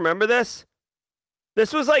 Do you guys remember this?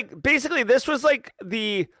 This was like the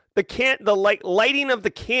lighting of the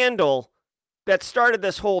candle that started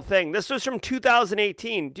this whole thing. This was from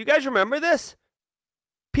 2018. Do you guys remember this?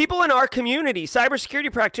 People in our community,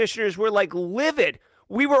 cybersecurity practitioners, were like livid.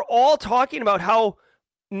 We were all talking about how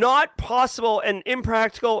not possible and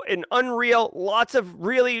impractical and unreal. Lots of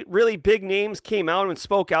really, really big names came out and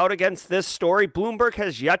spoke out against this story. Bloomberg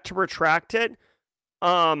has yet to retract it.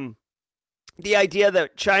 The idea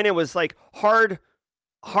that China was like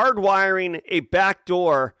hardwiring a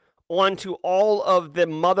backdoor onto all of the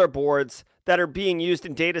motherboards that are being used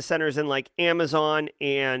in data centers in like Amazon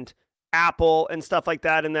and Apple and stuff like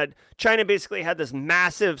that, and that China basically had this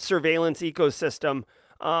massive surveillance ecosystem,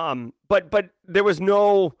 but there was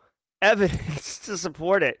no evidence to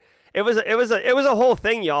support it. It was a whole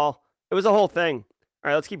thing, y'all. It was a whole thing. All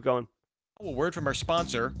right, let's keep going. A word from our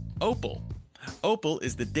sponsor, Opal. Opal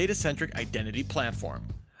is the data-centric identity platform.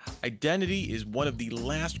 Identity is one of the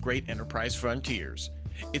last great enterprise frontiers.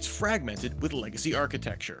 It's fragmented with legacy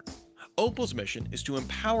architecture. Opal's mission is to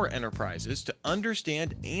empower enterprises to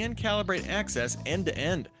understand and calibrate access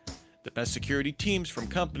end-to-end. The best security teams from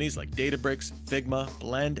companies like Databricks, Figma,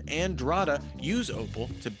 Blend, and Drata use Opal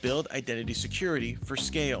to build identity security for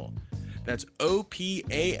scale. That's opal.dev.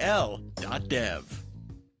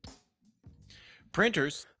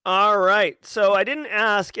 Printers. All right, so I didn't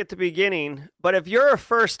ask at the beginning, but if you're a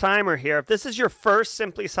first-timer here, if this is your first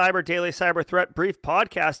Simply Cyber Daily Cyber Threat Brief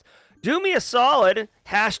podcast, do me a solid,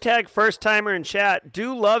 hashtag first-timer in chat.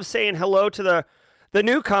 Do love saying hello to the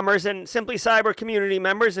newcomers and Simply Cyber community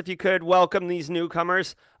members. If you could welcome these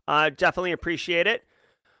newcomers, definitely appreciate it.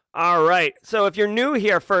 All right, so if you're new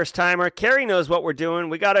here, first-timer, Carrie knows what we're doing.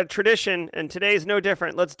 We got a tradition, and today's no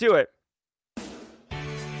different. Let's do it.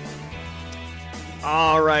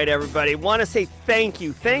 All right, everybody. Want to say thank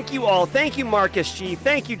you. Thank you all. Thank you, Marcus G.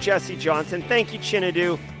 Thank you, Jesse Johnson. Thank you,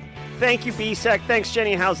 Chinadu. Thank you, BSEC. Thanks,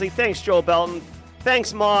 Jenny Housley. Thanks, Joel Belton.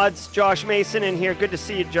 Thanks, Mods. Josh Mason in here. Good to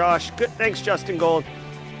see you, Josh. Good. Thanks, Justin Gold.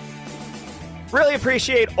 Really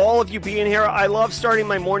appreciate all of you being here. I love starting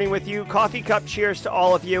my morning with you. Coffee cup cheers to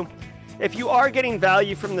all of you. If you are getting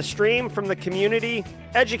value from the stream, from the community,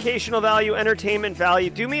 educational value, entertainment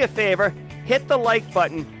value, do me a favor. Hit the like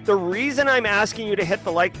button. The reason I'm asking you to hit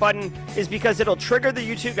the like button is because it'll trigger the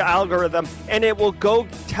YouTube algorithm and it will go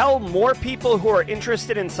tell more people who are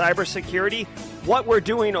interested in cybersecurity what we're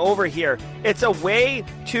doing over here. It's a way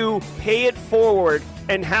to pay it forward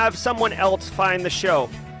and have someone else find the show.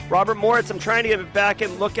 Robert Moritz, I'm trying to get back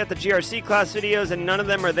and look at the GRC class videos and none of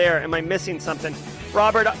them are there. Am I missing something?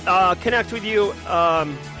 Robert, connect with you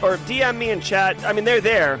or DM me in chat. I mean, they're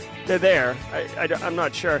there. They're there. I'm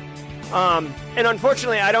not sure. And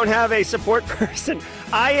unfortunately, I don't have a support person.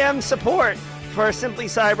 I am support for Simply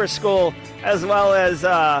Cyber School as well as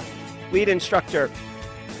lead instructor.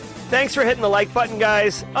 Thanks for hitting the like button,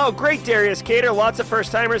 guys. Oh, great, Darius Cater. Lots of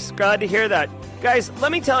first-timers. Glad to hear that. Guys,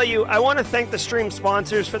 let me tell you, I want to thank the stream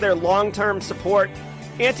sponsors for their long-term support.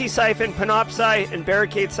 Anti-Siphon, Panoptcy, and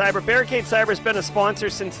Barricade Cyber. Barricade Cyber has been a sponsor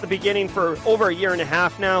since the beginning for over a year and a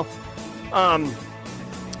half now.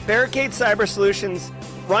 Barricade Cyber Solutions,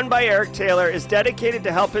 run by Eric Taylor, is dedicated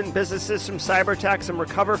to helping businesses from cyber attacks and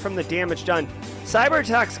recover from the damage done. Cyber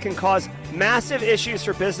attacks can cause massive issues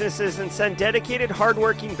for businesses and send dedicated,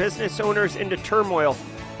 hardworking business owners into turmoil.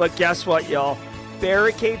 But guess what, y'all?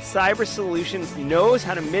 Barricade Cyber Solutions knows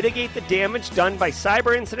how to mitigate the damage done by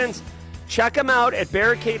cyber incidents. Check them out at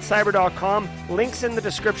barricadecyber.com. Links in the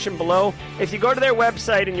description below. If you go to their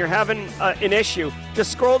website and you're having an issue,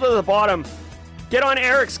 just scroll to the bottom. Get on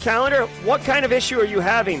Eric's calendar. What kind of issue are you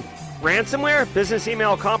having? Ransomware? Business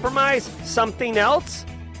email compromise? Something else?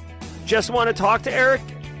 Just want to talk to Eric?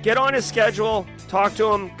 Get on his schedule. Talk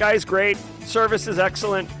to him. Guy's great. Service is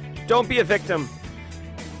excellent. Don't be a victim.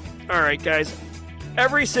 All right, guys.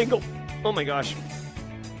 Every single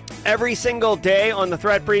day on the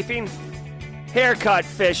threat briefing, haircut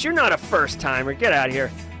fish, you're not a first timer, get out of here.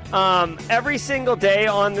 Every single day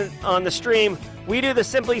on the stream, we do the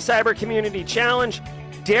Simply Cyber Community Challenge.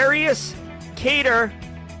 Darius Cater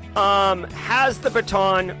has the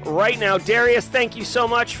baton right now. Darius, thank you so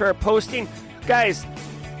much for posting. Guys,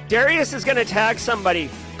 Darius is going to tag somebody.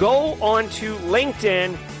 Go on to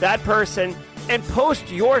LinkedIn, that person, and post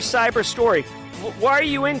your cyber story. Why are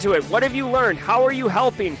you into it? What have you learned? How are you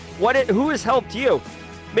helping? Who has helped you?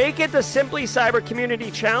 Make it the Simply Cyber Community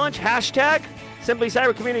Challenge. Hashtag Simply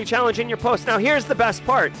Cyber Community Challenge in your post. Now, here's the best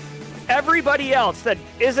part. Everybody else that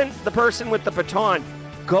isn't the person with the baton,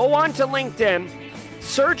 go on to LinkedIn,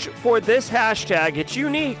 search for this hashtag. It's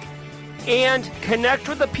unique. And connect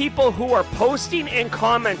with the people who are posting and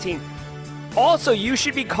commenting. Also, you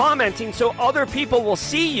should be commenting so other people will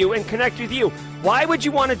see you and connect with you. Why would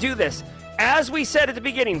you want to do this? As we said at the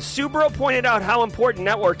beginning, Subro pointed out how important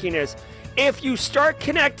networking is. If you start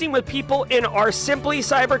connecting with people in our Simply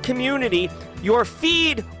Cyber community, your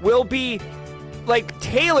feed will be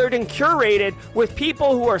tailored and curated with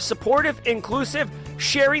people who are supportive, inclusive,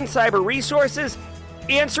 sharing cyber resources,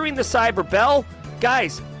 answering the cyber bell.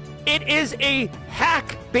 Guys, it is a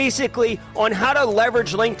hack basically on how to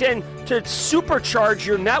leverage LinkedIn to supercharge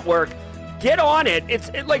your network. Get on it.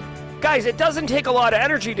 Guys, it doesn't take a lot of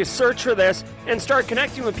energy to search for this and start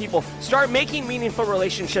connecting with people. Start making meaningful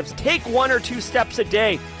relationships. Take 1 or 2 steps a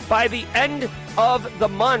day. By the end of the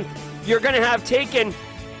month, you're going to have taken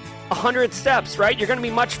 100 steps, right? You're going to be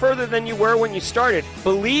much further than you were when you started.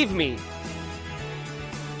 Believe me.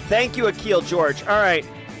 Thank you, Akil George. All right.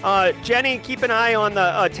 Jenny, keep an eye on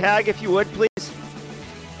the tag if you would, please.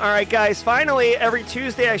 All right, guys. Finally, every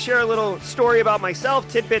Tuesday, I share a little story about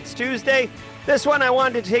myself, Tidbits Tuesday. This one, I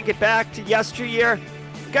wanted to take it back to yesteryear.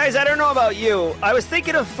 Guys, I don't know about you. I was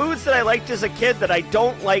thinking of foods that I liked as a kid that I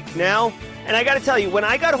don't like now. And I got to tell you, when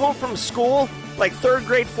I got home from school, like 3rd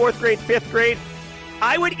grade, 4th grade, 5th grade,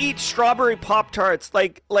 I would eat strawberry Pop-Tarts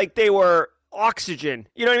like they were oxygen.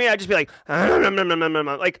 You know what I mean? I'd just be like,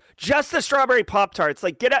 like just the strawberry Pop-Tarts.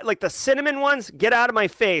 Like get out, like the cinnamon ones, get out of my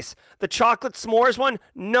face. The chocolate s'mores one,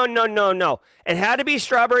 no. It had to be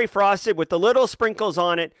strawberry frosted with the little sprinkles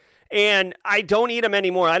on it. And I don't eat them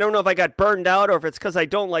anymore. I don't know if I got burned out or if it's because I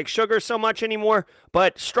don't like sugar so much anymore.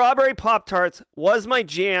 But strawberry Pop-Tarts was my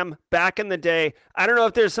jam back in the day. I don't know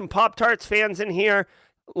if there's some Pop-Tarts fans in here.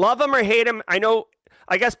 Love them or hate them.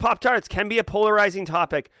 I guess Pop-Tarts can be a polarizing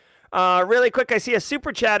topic. Really quick, I see a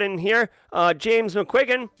super chat in here. James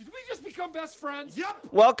McQuiggan. Did we just become best friends? Yep.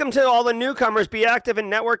 Welcome to all the newcomers. Be active in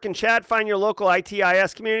network and chat. Find your local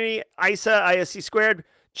ITIS community. ISA, ISC squared.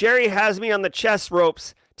 Jerry has me on the chess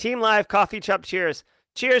ropes. Team Live, coffee chop, cheers.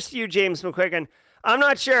 Cheers to you, James McQuiggan. I'm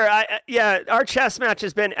not sure. Our chess match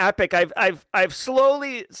has been epic. I've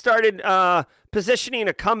slowly started positioning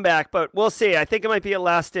a comeback, but we'll see. I think it might be a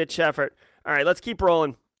last-ditch effort. All right, let's keep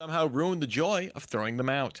rolling. Somehow ruin the joy of throwing them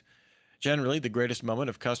out. Generally, the greatest moment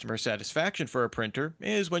of customer satisfaction for a printer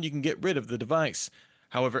is when you can get rid of the device.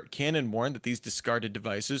 However, Canon warned that these discarded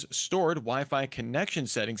devices stored Wi-Fi connection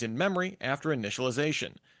settings in memory after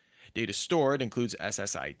initialization. Data stored includes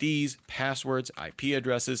SSIDs, passwords, IP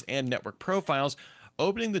addresses, and network profiles,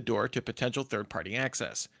 opening the door to potential third-party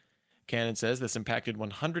access. Canon says this impacted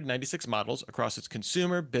 196 models across its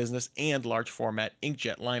consumer, business, and large format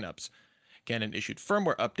inkjet lineups. Canon issued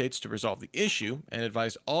firmware updates to resolve the issue and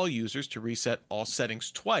advised all users to reset all settings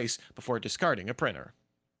twice before discarding a printer.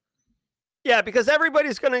 Yeah, because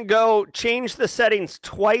everybody's going to go change the settings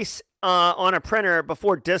twice on a printer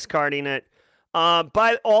before discarding it.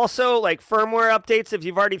 But also, like, firmware updates, if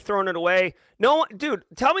you've already thrown it away. No, dude,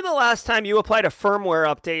 tell me the last time you applied a firmware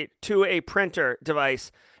update to a printer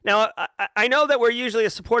device. Now, I know that we're usually a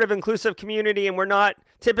supportive, inclusive community, and we're not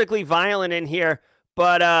typically violent in here,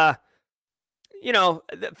 But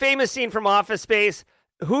the famous scene from Office Space.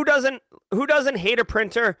 Who doesn't hate a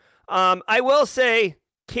printer? I will say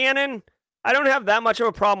Canon. I don't have that much of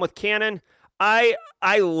a problem with Canon. I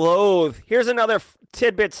loathe. Here's another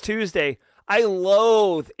Tidbits Tuesday. I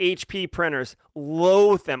loathe HP printers.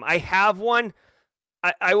 Loathe them. I have one.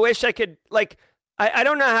 I wish I could, like, I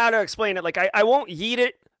don't know how to explain it. Like, I won't yeet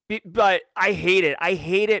it, but I hate it. I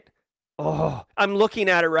hate it. Oh, I'm looking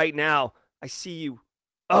at it right now. I see you.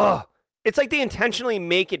 Oh, it's like they intentionally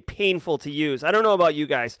make it painful to use. I don't know about you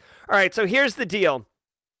guys. All right, so here's the deal.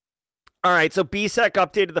 All right, so BSEC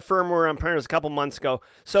updated the firmware on printers a couple months ago.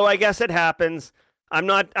 So I guess it happens. I'm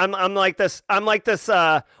like this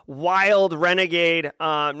wild renegade,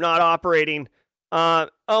 not operating. Oh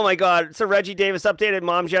my God. So Reggie Davis updated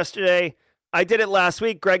moms yesterday. I did it last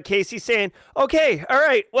week. Greg Casey saying, okay, all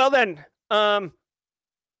right, well then,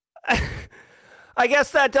 I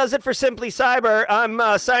guess that does it for Simply Cyber.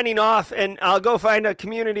 I'm signing off, and I'll go find a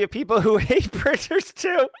community of people who hate printers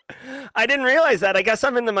too. I didn't realize that. I guess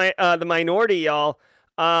I'm in the minority, y'all,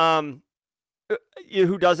 who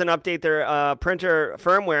doesn't update their printer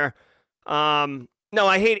firmware. No,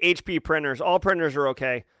 I hate HP printers. All printers are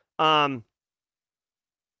okay. All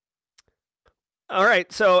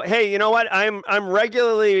right, so hey, you know what? I'm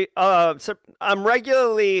regularly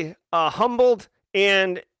humbled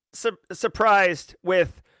and surprised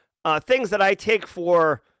with things that I take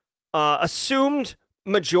for assumed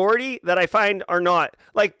majority that I find are not.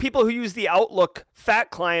 Like people who use the Outlook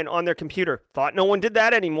fat client on their computer. Thought no one did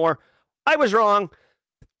that anymore. I was wrong.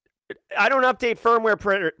 I don't update firmware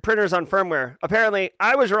printers on firmware. Apparently,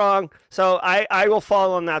 I was wrong, so I will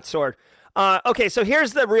fall on that sword. Okay, so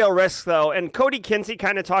here's the real risk, though, and Cody Kinsey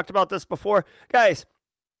kind of talked about this before. Guys,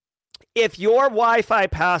 if your Wi-Fi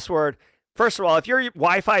password, first of all, if your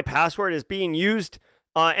Wi-Fi password is being used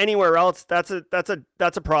anywhere else, that's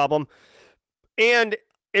a problem. And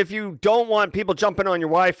if you don't want people jumping on your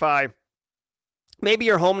Wi-Fi, maybe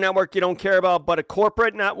your home network you don't care about, but a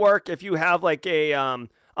corporate network, if you have like a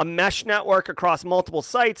mesh network across multiple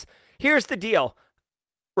sites, here's the deal.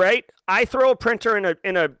 Right? I throw a printer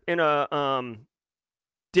in a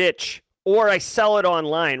ditch, or I sell it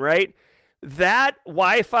online, right? That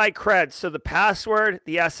Wi-Fi cred, so the password,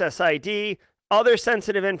 the SSID, other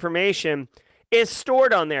sensitive information is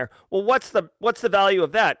stored on there. Well, what's the value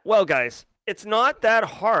of that? Well, guys, it's not that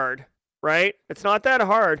hard, right? It's not that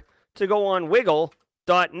hard to go on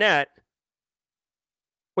wiggle.net,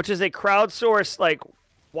 which is a crowdsourced like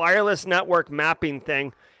wireless network mapping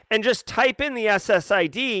thing, and just type in the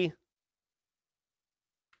SSID,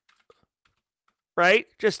 right?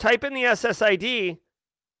 Just type in the SSID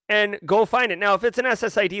and go find it. Now, if it's an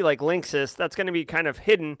SSID like Linksys, that's going to be kind of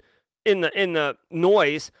hidden in the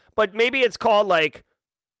noise, but maybe it's called like,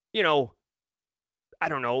 I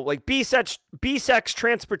don't know, like BSEX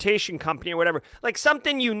Transportation Company or whatever, like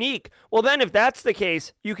something unique. Well, then if that's the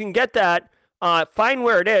case, you can get that. Find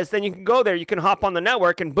where it is, then you can go there, you can hop on the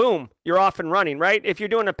network, and boom, you're off and running, right? If you're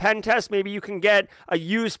doing a pen test, maybe you can get a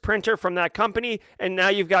used printer from that company, and now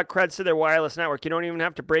you've got creds to their wireless network. You don't even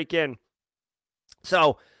have to break in.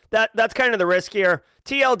 So that's kind of the risk here.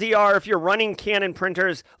 TLDR, if you're running Canon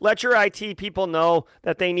printers, let your IT people know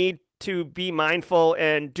that they need to be mindful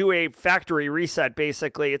and do a factory reset,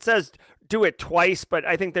 basically. It says do it twice, but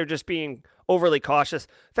I think they're just being overly cautious.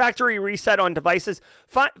 Factory reset on devices.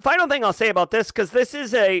 Final thing I'll say about this, because this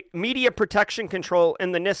is a media protection control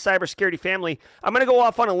in the NIST cybersecurity family. I'm going to go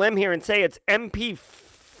off on a limb here and say it's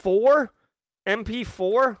MP4.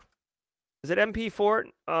 MP4? Is it MP4?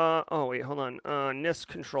 Oh, wait, hold on. NIST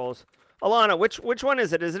controls. Alana, which one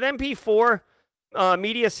is it? Is it MP4?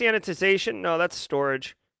 Media sanitization? No, that's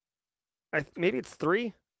storage. Maybe it's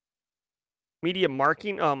 3? Media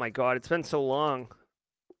marking? Oh, my God. It's been so long.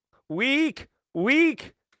 Weak.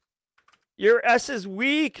 Your S is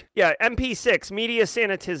weak. Yeah, MP6, media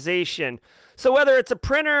sanitization. So whether it's a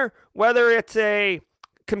printer, whether it's a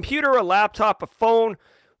computer, a laptop, a phone,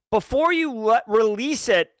 before you release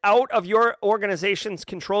it out of your organization's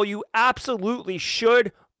control, you absolutely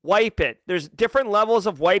should wipe it. There's different levels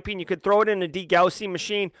of wiping. You could throw it in a degaussing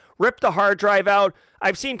machine, rip the hard drive out.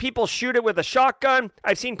 I've seen people shoot it with a shotgun.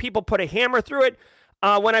 I've seen people put a hammer through it.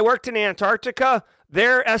 When I worked in Antarctica,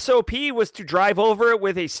 their SOP was to drive over it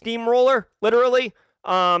with a steamroller, literally.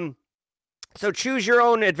 So choose your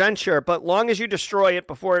own adventure, but long as you destroy it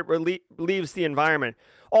before it leaves the environment.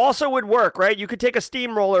 Also would work, right? You could take a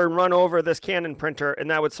steamroller and run over this Canon printer, and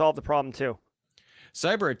that would solve the problem too.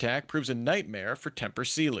 Cyber attack proves a nightmare for Tempur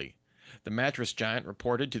Sealy. The mattress giant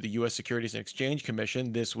reported to the U.S. Securities and Exchange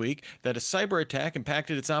Commission this week that a cyber attack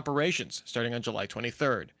impacted its operations starting on July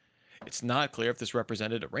 23rd. It's not clear if this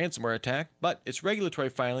represented a ransomware attack, but its regulatory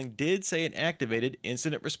filing did say it activated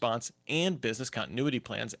incident response and business continuity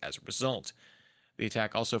plans as a result. The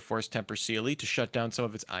attack also forced Tempur Sealy to shut down some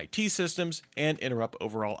of its IT systems and interrupt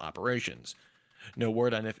overall operations. No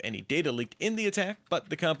word on if any data leaked in the attack, but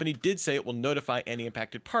the company did say it will notify any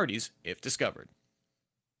impacted parties if discovered.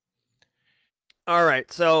 All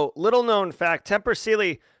right, so little known fact, Tempur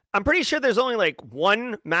Sealy, I'm pretty sure there's only like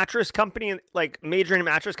one mattress company, like major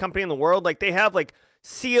mattress company in the world. Like they have like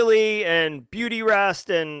Sealy and Beauty Rest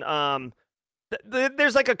and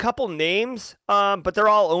there's like a couple names, but they're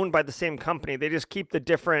all owned by the same company. They just keep the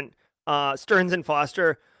different Stearns and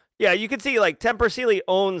Foster. Yeah, you can see like Tempur Sealy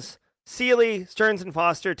owns Sealy, Stearns and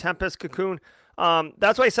Foster, Tempest, Cocoon.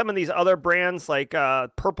 That's why some of these other brands like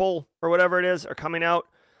Purple or whatever it is are coming out.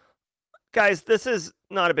 Guys, this is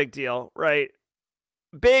not a big deal, right?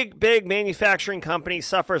 Big manufacturing company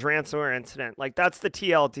suffers ransomware incident. Like that's the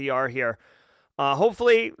TLDR here.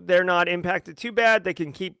 Hopefully they're not impacted too bad. They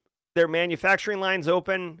can keep their manufacturing lines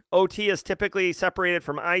open. OT is typically separated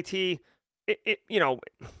from IT.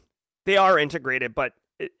 They are integrated, but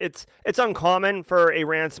it's uncommon for a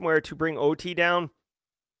ransomware to bring OT down,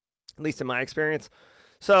 at least in my experience.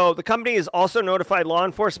 So the company has also notified law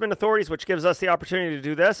enforcement authorities, which gives us the opportunity to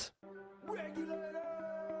do this.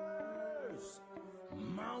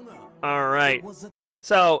 All right.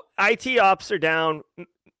 So IT ops are down.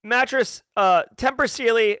 Mattress, Tempur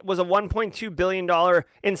Sealy was a $1.2 billion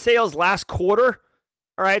in sales last quarter.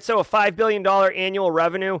 All right. So a $5 billion annual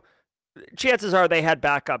revenue. Chances are they had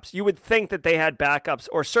backups. You would think that they had backups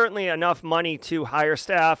or certainly enough money to hire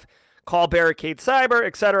staff, call Barricade Cyber,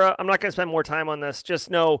 etc. I'm not going to spend more time on this. Just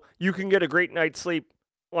know you can get a great night's sleep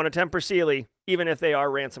on a Tempur Sealy, even if they are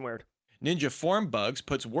ransomware. Ninja Form bugs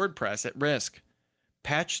puts WordPress at risk.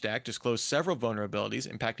 PatchStack disclosed several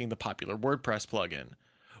vulnerabilities impacting the popular WordPress plugin.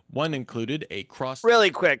 One included a cross... Really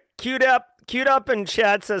quick, queued up in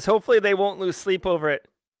chat says, hopefully they won't lose sleep over it.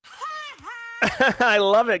 I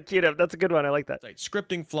love it, queued up. That's a good one. I like that. Site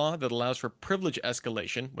scripting flaw that allows for privilege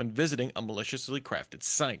escalation when visiting a maliciously crafted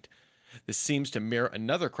site. This seems to mirror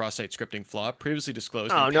another cross-site scripting flaw previously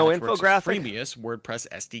disclosed in no Patchworks' infographic? freemius WordPress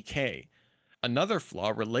SDK. Another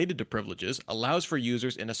flaw related to privileges allows for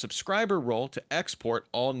users in a subscriber role to export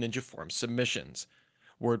all Ninja Form submissions.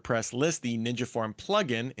 WordPress lists the Ninja Form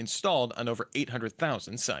plugin installed on over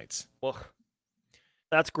 800,000 sites. Ugh.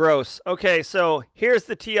 That's gross. Okay, so here's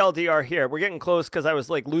the TLDR here. We're getting close because I was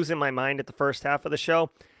like losing my mind at the first half of the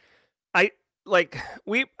show. I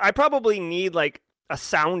probably need like a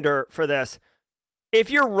sounder for this.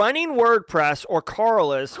 If you're running WordPress or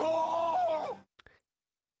Carl is,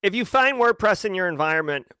 if you find WordPress in your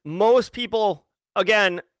environment, most people,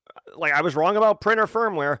 again, like I was wrong about printer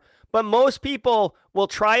firmware, but most people will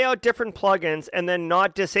try out different plugins and then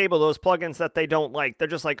not disable those plugins that they don't like. They're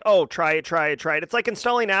just like, oh, try it. It's like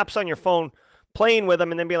installing apps on your phone, playing with them,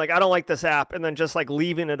 and then being like, I don't like this app, and then just like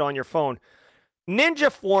leaving it on your phone. Ninja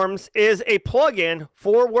Forms is a plugin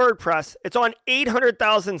for WordPress. It's on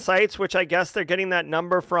 800,000 sites, which I guess they're getting that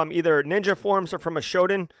number from either Ninja Forms or from a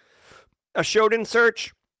Shodan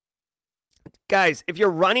search. Guys, if you're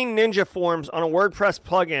running Ninja Forms on a WordPress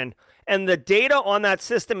plugin and the data on that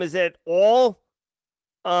system is at all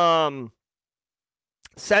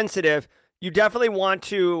sensitive, you definitely want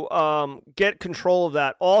to get control of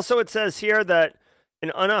that. Also, it says here that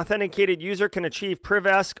an unauthenticated user can achieve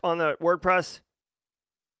PrivEsc on the WordPress.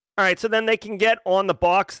 All right, so then they can get on the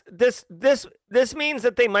box. This means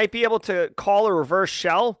that they might be able to call a reverse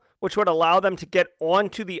shell, which would allow them to get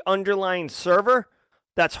onto the underlying server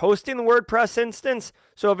that's hosting the WordPress instance.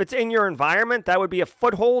 So if it's in your environment, that would be a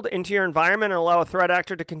foothold into your environment and allow a threat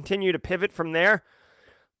actor to continue to pivot from there.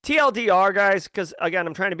 TLDR, guys, because again,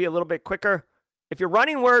 I'm trying to be a little bit quicker. If you're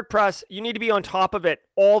running WordPress, you need to be on top of it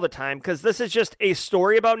all the time because this is just a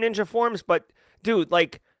story about Ninja Forms. But dude,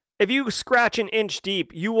 like if you scratch an inch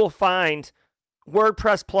deep, you will find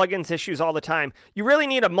WordPress plugins issues all the time. You really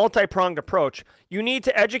need a multi-pronged approach. You need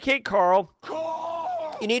to educate Carl.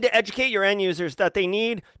 You need to educate your end users that they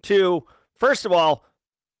need to, first of all,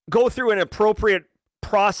 go through an appropriate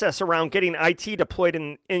process around getting IT deployed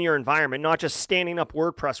in your environment, not just standing up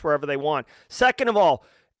WordPress wherever they want. Second of all,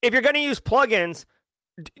 if you're going to use plugins,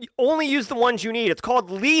 only use the ones you need. It's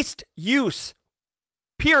called least use,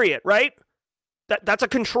 period, right? That's a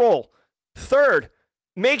control. Third,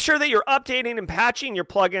 make sure that you're updating and patching your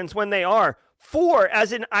plugins when they are. 4,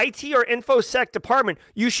 as an IT or InfoSec department,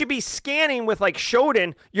 you should be scanning with like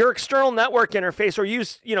Shodan, your external network interface, or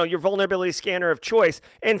use, your vulnerability scanner of choice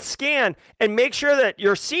and scan and make sure that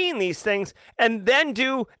you're seeing these things and then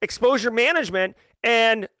do exposure management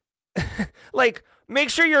and like make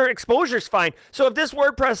sure your exposure is fine. So if this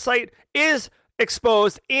WordPress site is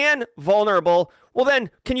exposed and vulnerable, well then,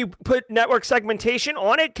 can you put network segmentation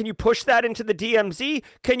on it? Can you push that into the DMZ?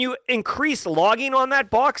 Can you increase logging on that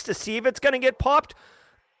box to see if it's going to get popped?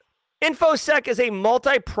 InfoSec is a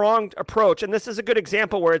multi-pronged approach, and this is a good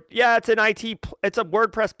example where, it's it's a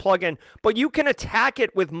WordPress plugin, but you can attack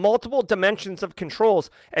it with multiple dimensions of controls: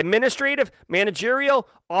 administrative, managerial,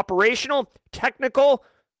 operational, technical.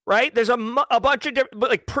 Right? There's a bunch of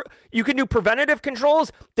different, you can do preventative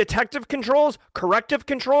controls, detective controls, corrective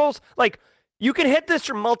controls. Like, you can hit this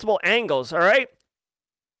from multiple angles. All right.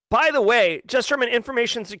 By the way, just from an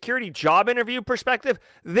information security job interview perspective,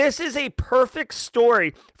 this is a perfect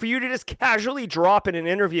story for you to just casually drop in an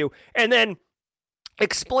interview and then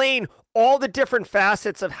explain all the different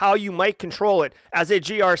facets of how you might control it as a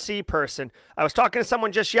GRC person. I was talking to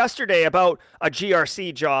someone just yesterday about a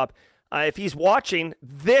GRC job. If he's watching,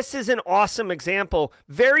 this is an awesome example.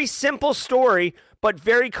 Very simple story, but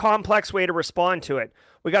very complex way to respond to it.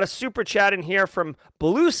 We got a super chat in here from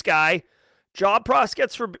Blue Sky. Job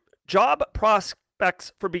prospects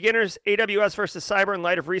for beginners, AWS versus cyber in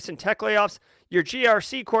light of recent tech layoffs. Your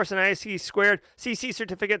GRC course and ISC squared CC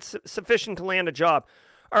certificate sufficient to land a job.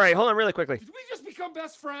 All right, hold on really quickly. Did we just become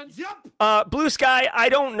best friends? Yep. Blue Sky, I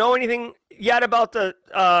don't know anything yet about the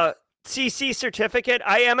CC certificate.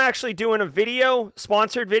 I am actually doing a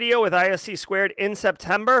sponsored video with ISC squared in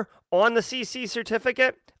September on the CC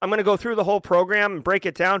certificate. I'm going to go through the whole program and break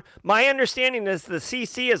it down. My understanding is the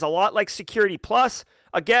CC is a lot like Security Plus.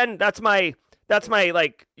 Again, that's my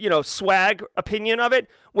swag opinion of it,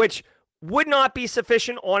 which would not be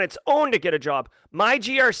sufficient on its own to get a job. My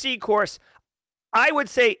GRC course, I would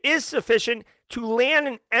say, is sufficient to land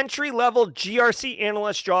an entry-level GRC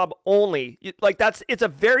analyst job only. It's a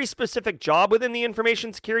very specific job within the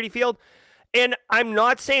information security field. And I'm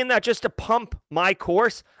not saying that just to pump my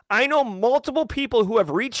course. I know multiple people who have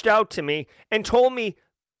reached out to me and told me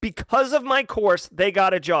because of my course, they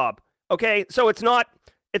got a job. Okay. So it's not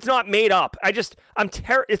made up.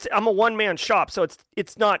 I'm a one-man shop. So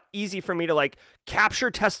it's not easy for me to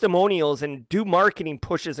capture testimonials and do marketing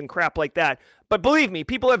pushes and crap like that. But believe me,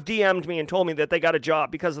 people have DM'd me and told me that they got a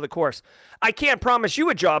job because of the course. I can't promise you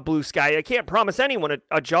a job, Blue Sky. I can't promise anyone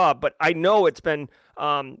a job, but I know it's been,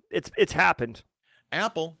 it's happened.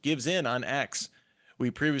 Apple gives in on X. We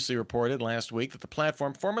previously reported last week that the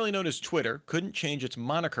platform formerly known as Twitter couldn't change its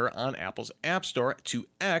moniker on Apple's App Store to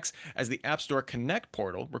X, as the App Store Connect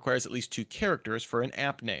portal requires at least 2 characters for an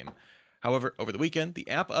app name. However, over the weekend, the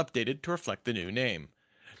app updated to reflect the new name.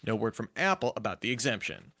 No word from Apple about the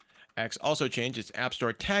exemption. X also changed its App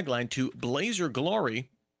Store tagline to "Blaze your glory,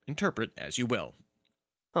 interpret as you will."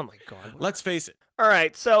 Oh my God. Let's face it. All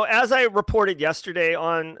right. So as I reported yesterday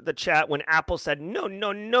on the chat, when Apple said,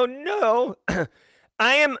 no,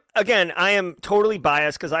 I am totally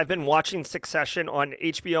biased because I've been watching Succession on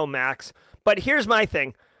HBO Max. But here's my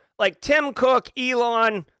thing. Tim Cook,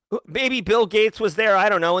 Elon, maybe Bill Gates was there, I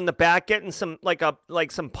don't know, in the back getting some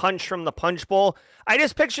some punch from the punch bowl. I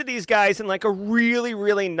just picture these guys in a really,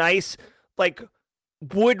 really nice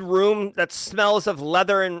wood room that smells of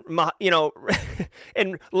leather and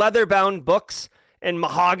and leather bound books and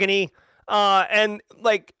mahogany. And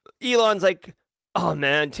Elon's "Oh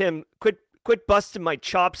man, Tim, quit busting my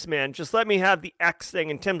chops, man. Just let me have the X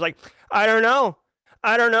thing." And Tim's I don't know,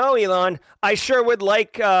 Elon. I sure would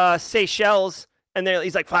like Seychelles. And then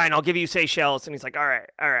he's "Fine, I'll give you Seychelles." And he's all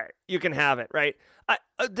right, you can have it, right?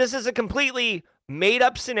 This is a completely made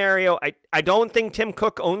up scenario. I don't think Tim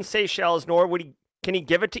Cook owns Seychelles, nor can he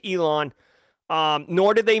give it to Elon.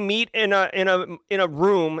 Nor did they meet in a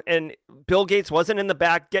room, and Bill Gates wasn't in the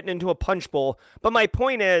back getting into a punch bowl. But my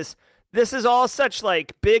point is, this is all such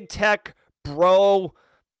big tech bro,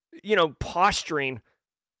 posturing.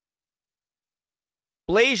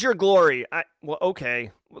 Blaze your glory.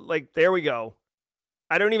 Okay. There we go.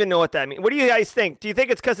 I don't even know what that means. What do you guys think? Do you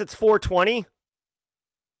think it's because it's 420?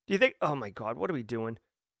 Do you think, oh my God, what are we doing?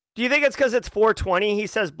 Do you think it's because it's 420? He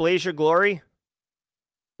says, blaze your glory.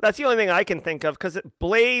 That's the only thing I can think of, because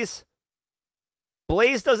blaze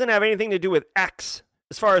doesn't have anything to do with X,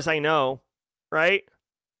 as far as I know, right?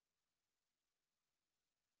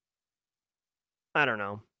 I don't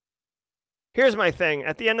know. Here's my thing.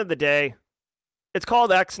 At the end of the day, it's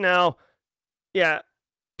called X now. Yeah,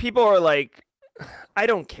 people are I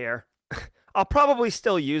don't care. I'll probably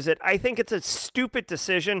still use it. I think it's a stupid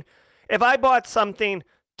decision. If I bought something,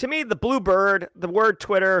 to me, the blue bird, the word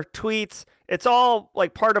Twitter, tweets, it's all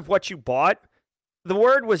part of what you bought. The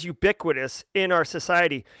word was ubiquitous in our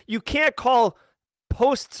society. You can't call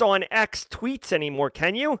posts on X tweets anymore,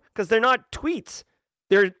 can you? Because they're not tweets.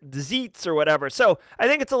 they're zeets or whatever. So I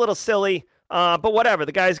think it's a little silly, but whatever.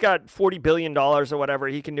 The guy's got $40 billion or whatever.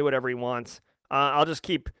 He can do whatever he wants. I'll just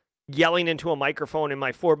keep yelling into a microphone in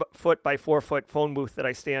my 4-foot by 4-foot phone booth that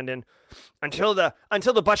I stand in until the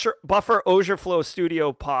buffer Ogerflow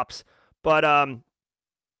studio pops. But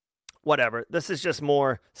whatever. This is just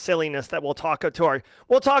more silliness that we'll talk to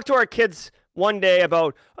our kids one day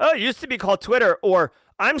about, oh, it used to be called Twitter, or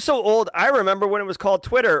I'm so old I remember when it was called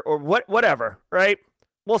Twitter, or whatever, right?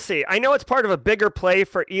 We'll see. I know it's part of a bigger play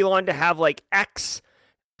for Elon to have like X,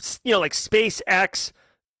 like SpaceX,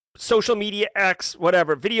 social media X,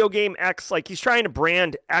 whatever, video game X. Like he's trying to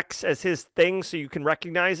brand X as his thing so you can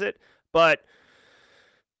recognize it, but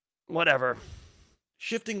whatever.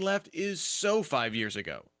 Shifting left is so 5 years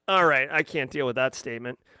ago. All right, I can't deal with that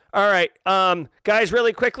statement. All right, guys,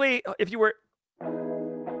 really quickly, if you were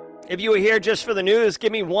here just for the news,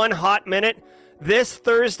 give me one hot minute. This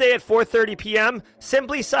Thursday at 4:30 p.m.,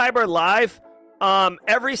 Simply Cyber Live.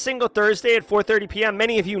 Every single Thursday at 4:30 p.m.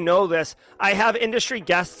 Many of you know this. I have industry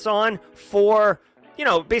guests on for,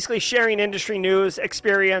 basically sharing industry news,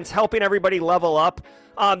 experience, helping everybody level up.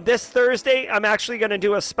 This Thursday, I'm actually going to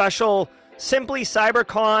do a special Simply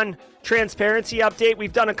CyberCon transparency update.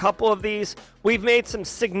 We've done a couple of these. We've made some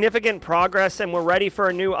significant progress, and we're ready for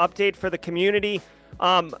a new update for the community.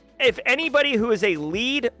 If anybody who is a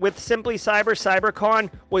lead with Simply CyberCon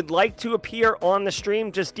would like to appear on the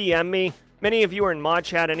stream, just DM me. Many of you are in mod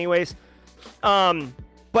chat anyways.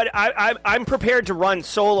 But I'm prepared to run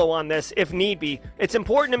solo on this if need be. It's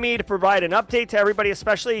important to me to provide an update to everybody,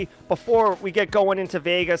 especially before we get going into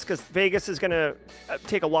Vegas, because Vegas is going to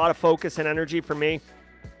take a lot of focus and energy for me.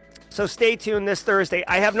 So stay tuned this Thursday.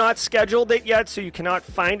 I have not scheduled it yet, so you cannot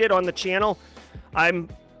find it on the channel. I'm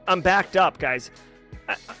backed up, guys.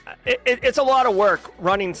 It's a lot of work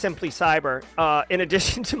running Simply Cyber, in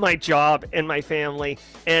addition to my job and my family,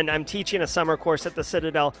 and I'm teaching a summer course at the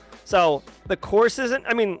Citadel. So the course isn't,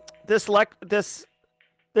 this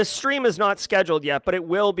stream is not scheduled yet, but it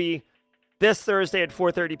will be this Thursday at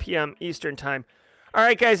 4:30 p.m. Eastern Time. All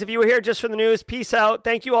right, guys, if you were here just for the news, peace out.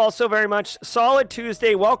 Thank you all so very much. Solid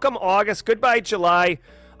Tuesday. Welcome August. Goodbye July.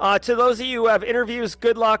 To those of you who have interviews,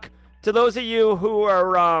 good luck. To those of you who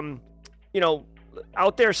are,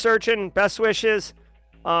 out there searching, best wishes.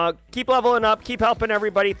 Keep leveling up. Keep helping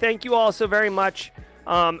everybody. Thank you all so very much.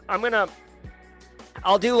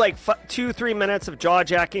 I'll do like 2-3 minutes of jaw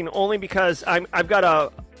jacking only because I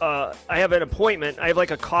have an appointment. I have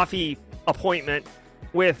like a coffee appointment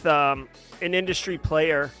with an industry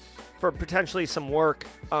player for potentially some work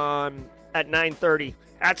at 9:30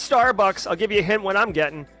 at Starbucks. I'll give you a hint what I'm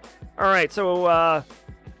getting. All right, so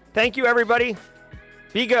thank you everybody.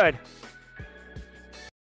 Be good.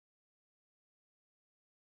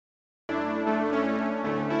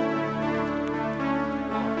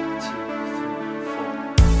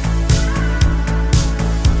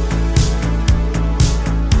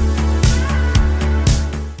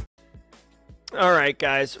 All right,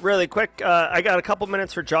 guys, really quick. I got a couple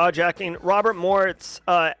minutes for jaw jacking. Robert Moritz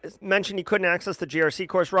mentioned he couldn't access the GRC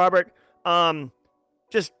course. Robert,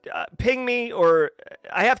 just ping me, or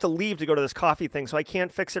I have to leave to go to this coffee thing, so I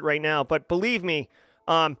can't fix it right now. But believe me,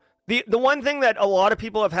 the one thing that a lot of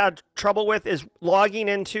people have had trouble with is logging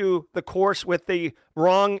into the course with the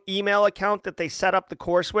wrong email account that they set up the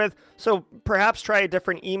course with. So perhaps try a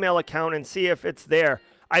different email account and see if it's there.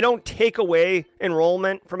 I don't take away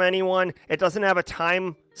enrollment from anyone. It doesn't have a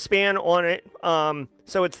time span on it,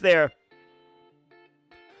 so it's there.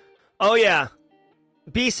 Oh, yeah.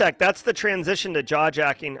 BSEC, that's the transition to jaw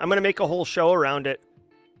jacking. I'm going to make a whole show around it.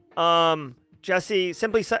 Jesse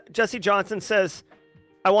Johnson says,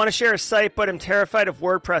 I want to share a site, but I'm terrified of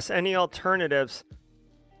WordPress. Any alternatives?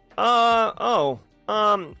 What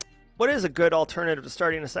is a good alternative to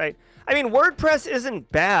starting a site? I mean, WordPress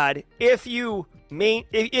isn't bad if you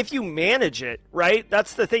manage it, right?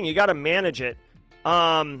 That's the thing. You got to manage it.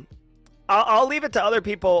 I'll leave it to other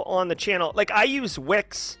people on the channel. Like, I use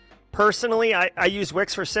Wix personally. I use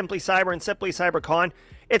Wix for Simply Cyber and Simply CyberCon.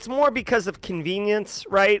 It's more because of convenience,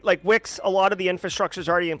 right? Like Wix, a lot of the infrastructure is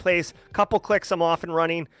already in place. Couple clicks, I'm off and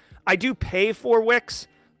running. I do pay for Wix,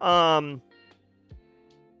 but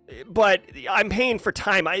I'm paying for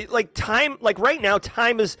time. Like right now,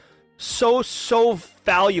 time is so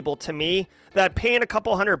valuable to me that paying a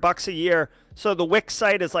couple $100 a year so the Wix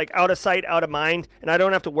site is like out of sight, out of mind, and I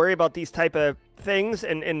don't have to worry about these type of things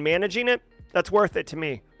and managing it, that's worth it to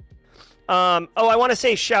me. I want to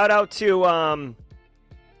say shout out to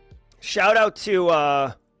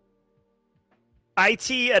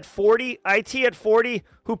IT at 40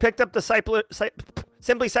 who picked up the Simply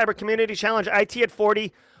Cyber Community Challenge. IT at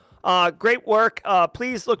 40 Great work.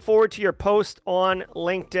 Please look forward to your post on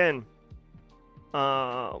LinkedIn.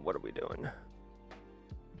 What are we doing?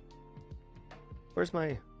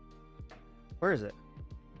 Where is it?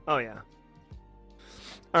 Oh, yeah.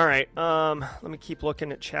 All right. Let me keep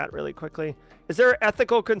looking at chat really quickly. Is there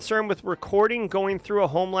ethical concern with recording going through a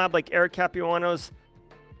home lab like Eric Capuano's?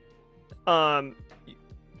 So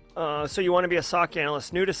you want to be a SOC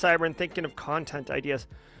analyst, new to cyber and thinking of content ideas?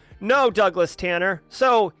 No, Douglas Tanner.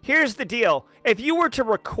 So here's the deal. If you were to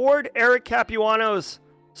record Eric Capuano's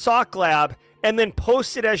SOC lab and then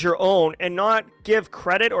post it as your own and not give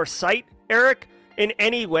credit or cite Eric in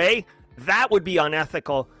any way, that would be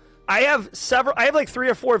unethical. I have like 3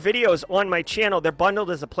 or 4 videos on my channel. They're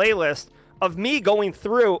bundled as a playlist of me going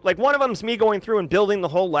through, like one of them's me going through and building the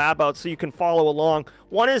whole lab out so you can follow along.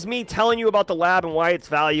 One is me telling you about the lab and why it's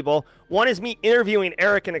valuable. One is me interviewing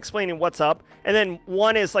Eric and explaining what's up. And then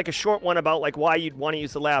one is like a short one about like why you'd want to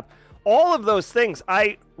use the lab. All of those things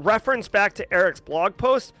I reference back to Eric's blog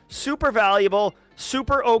post. Super valuable,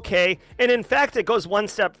 super okay. And in fact, it goes one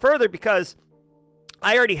step further because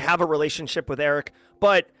I already have a relationship with Eric,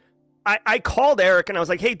 but I called Eric and I was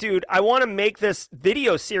like, hey, dude, I want to make this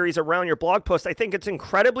video series around your blog post. I think it's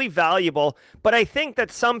incredibly valuable, but I think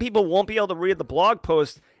that some people won't be able to read the blog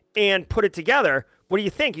post and put it together. What do you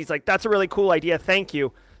think? He's like, that's a really cool idea. Thank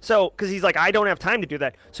you. So, because he's like, I don't have time to do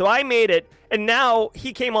that. So I made it, and now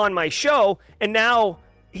he came on my show, and now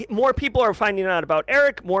more people are finding out about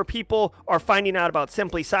Eric. More people are finding out about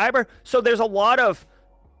Simply Cyber. So there's a lot of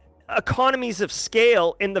economies of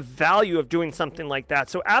scale in the value of doing something like that.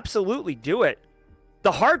 So absolutely do it.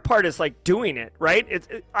 The hard part is like doing it, right?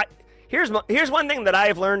 Here's one thing that I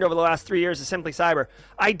have learned over the last 3 years of Simply Cyber.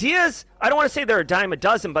 Ideas, I don't want to say they're a dime a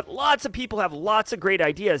dozen, but lots of people have lots of great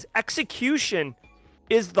ideas. Execution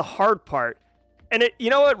is the hard part. And it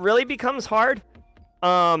really becomes hard?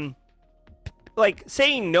 Like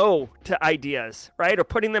saying no to ideas, right? Or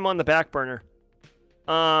putting them on the back burner.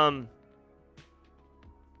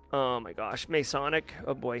 Oh my gosh, Masonic.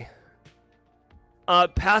 Oh boy.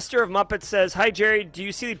 Pastor of Muppets says, hi Jerry, do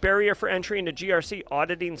you see the barrier for entry into GRC?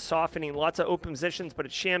 Auditing, softening, lots of open positions, but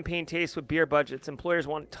it's champagne taste with beer budgets. Employers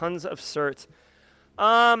want tons of certs.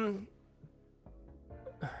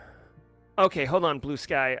 Okay, hold on, Blue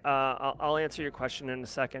Sky. I'll answer your question in a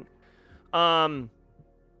second. I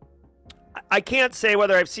can't say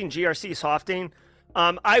whether I've seen GRC softening.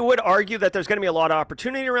 I would argue that there's going to be a lot of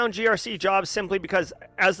opportunity around GRC jobs simply because,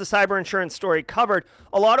 as the cyber insurance story covered,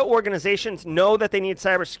 a lot of organizations know that they need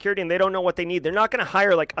cybersecurity and they don't know what they need. They're not going to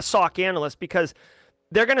hire like a SOC analyst because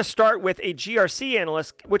they're going to start with a GRC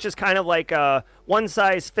analyst, which is kind of like a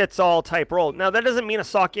one-size-fits-all type role. Now, that doesn't mean a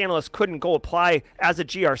SOC analyst couldn't go apply as a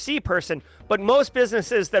GRC person, but most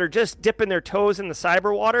businesses that are just dipping their toes in the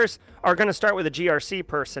cyber waters are going to start with a GRC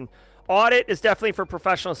person. Audit is definitely for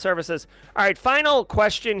professional services. All right, final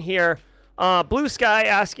question here. Blue Sky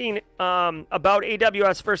asking about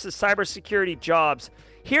AWS versus cybersecurity jobs.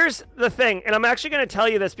 Here's the thing, and I'm actually going to tell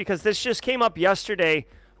you this because this just came up yesterday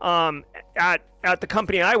at the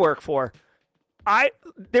company I work for.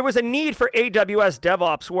 There was a need for AWS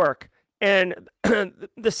DevOps work, and the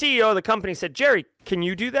CEO of the company said, Jerry, can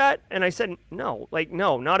you do that? And I said, no,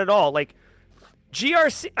 not at all. Like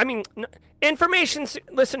GRC,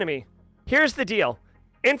 listen to me. Here's the deal.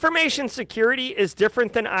 Information security is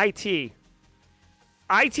different than IT. IT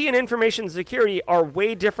and information security are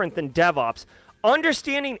way different than DevOps.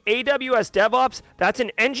 Understanding AWS DevOps, that's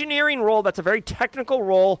an engineering role. That's a very technical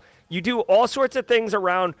role. You do all sorts of things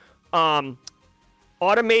around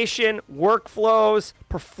automation, workflows,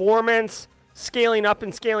 performance, scaling up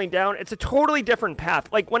and scaling down. It's a totally different path.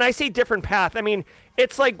 Like when I say different path, I mean,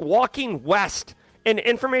 it's like walking west and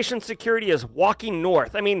information security is walking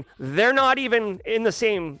north. I mean, they're not even in the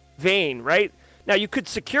same vein, right? Now, you could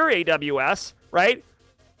secure AWS, right?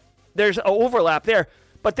 There's an overlap there,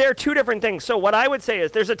 but they're two different things. So what I would say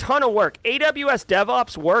is there's a ton of work. AWS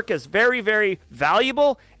DevOps work is very, very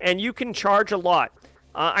valuable, and you can charge a lot.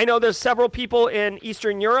 I know there's several people in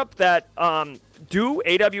Eastern Europe that do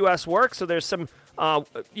AWS work, so there's some,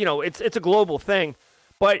 it's a global thing.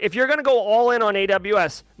 But if you're going to go all in on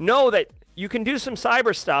AWS, know that you can do some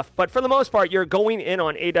cyber stuff, but for the most part, you're going in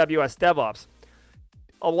on AWS DevOps.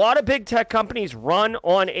 A lot of big tech companies run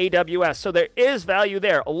on AWS, so there is value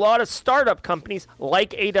there. A lot of startup companies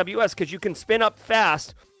like AWS because you can spin up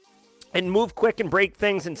fast and move quick and break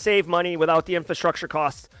things and save money without the infrastructure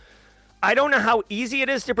costs. I don't know how easy it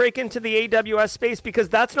is to break into the AWS space because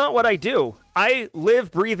that's not what I do. I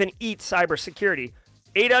live, breathe, and eat cybersecurity.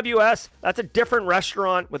 AWS, that's a different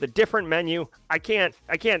restaurant with a different menu. I can't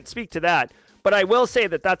speak to that. But I will say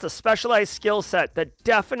that that's a specialized skill set that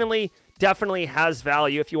definitely has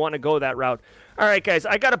value if you want to go that route. All right, guys,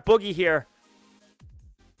 I got a boogie here.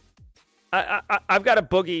 I've got a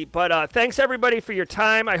boogie, but thanks everybody for your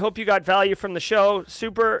time. I hope you got value from the show.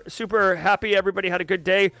 Super happy everybody had a good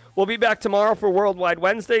day. We'll be back tomorrow for Worldwide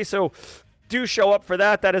Wednesday, so do show up for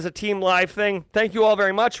that. That is a team live thing. Thank you all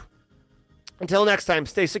very much. Until next time,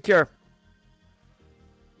 stay secure.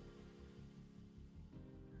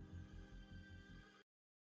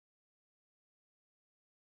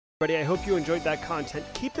 I hope you enjoyed that content.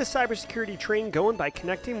 Keep the cybersecurity train going by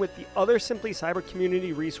connecting with the other Simply Cyber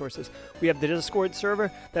community resources. We have the Discord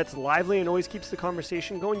server that's lively and always keeps the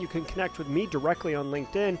conversation going. You can connect with me directly on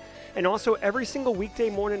LinkedIn. And also every single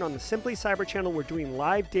weekday morning on the Simply Cyber channel, we're doing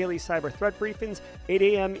live daily cyber threat briefings, 8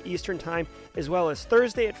 a.m. Eastern time, as well as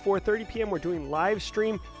Thursday at 4:30 p.m. We're doing live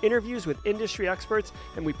stream interviews with industry experts,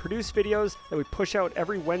 and we produce videos that we push out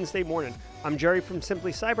every Wednesday morning. I'm Jerry from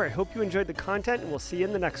Simply Cyber. I hope you enjoyed the content, and we'll see you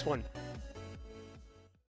in the next one.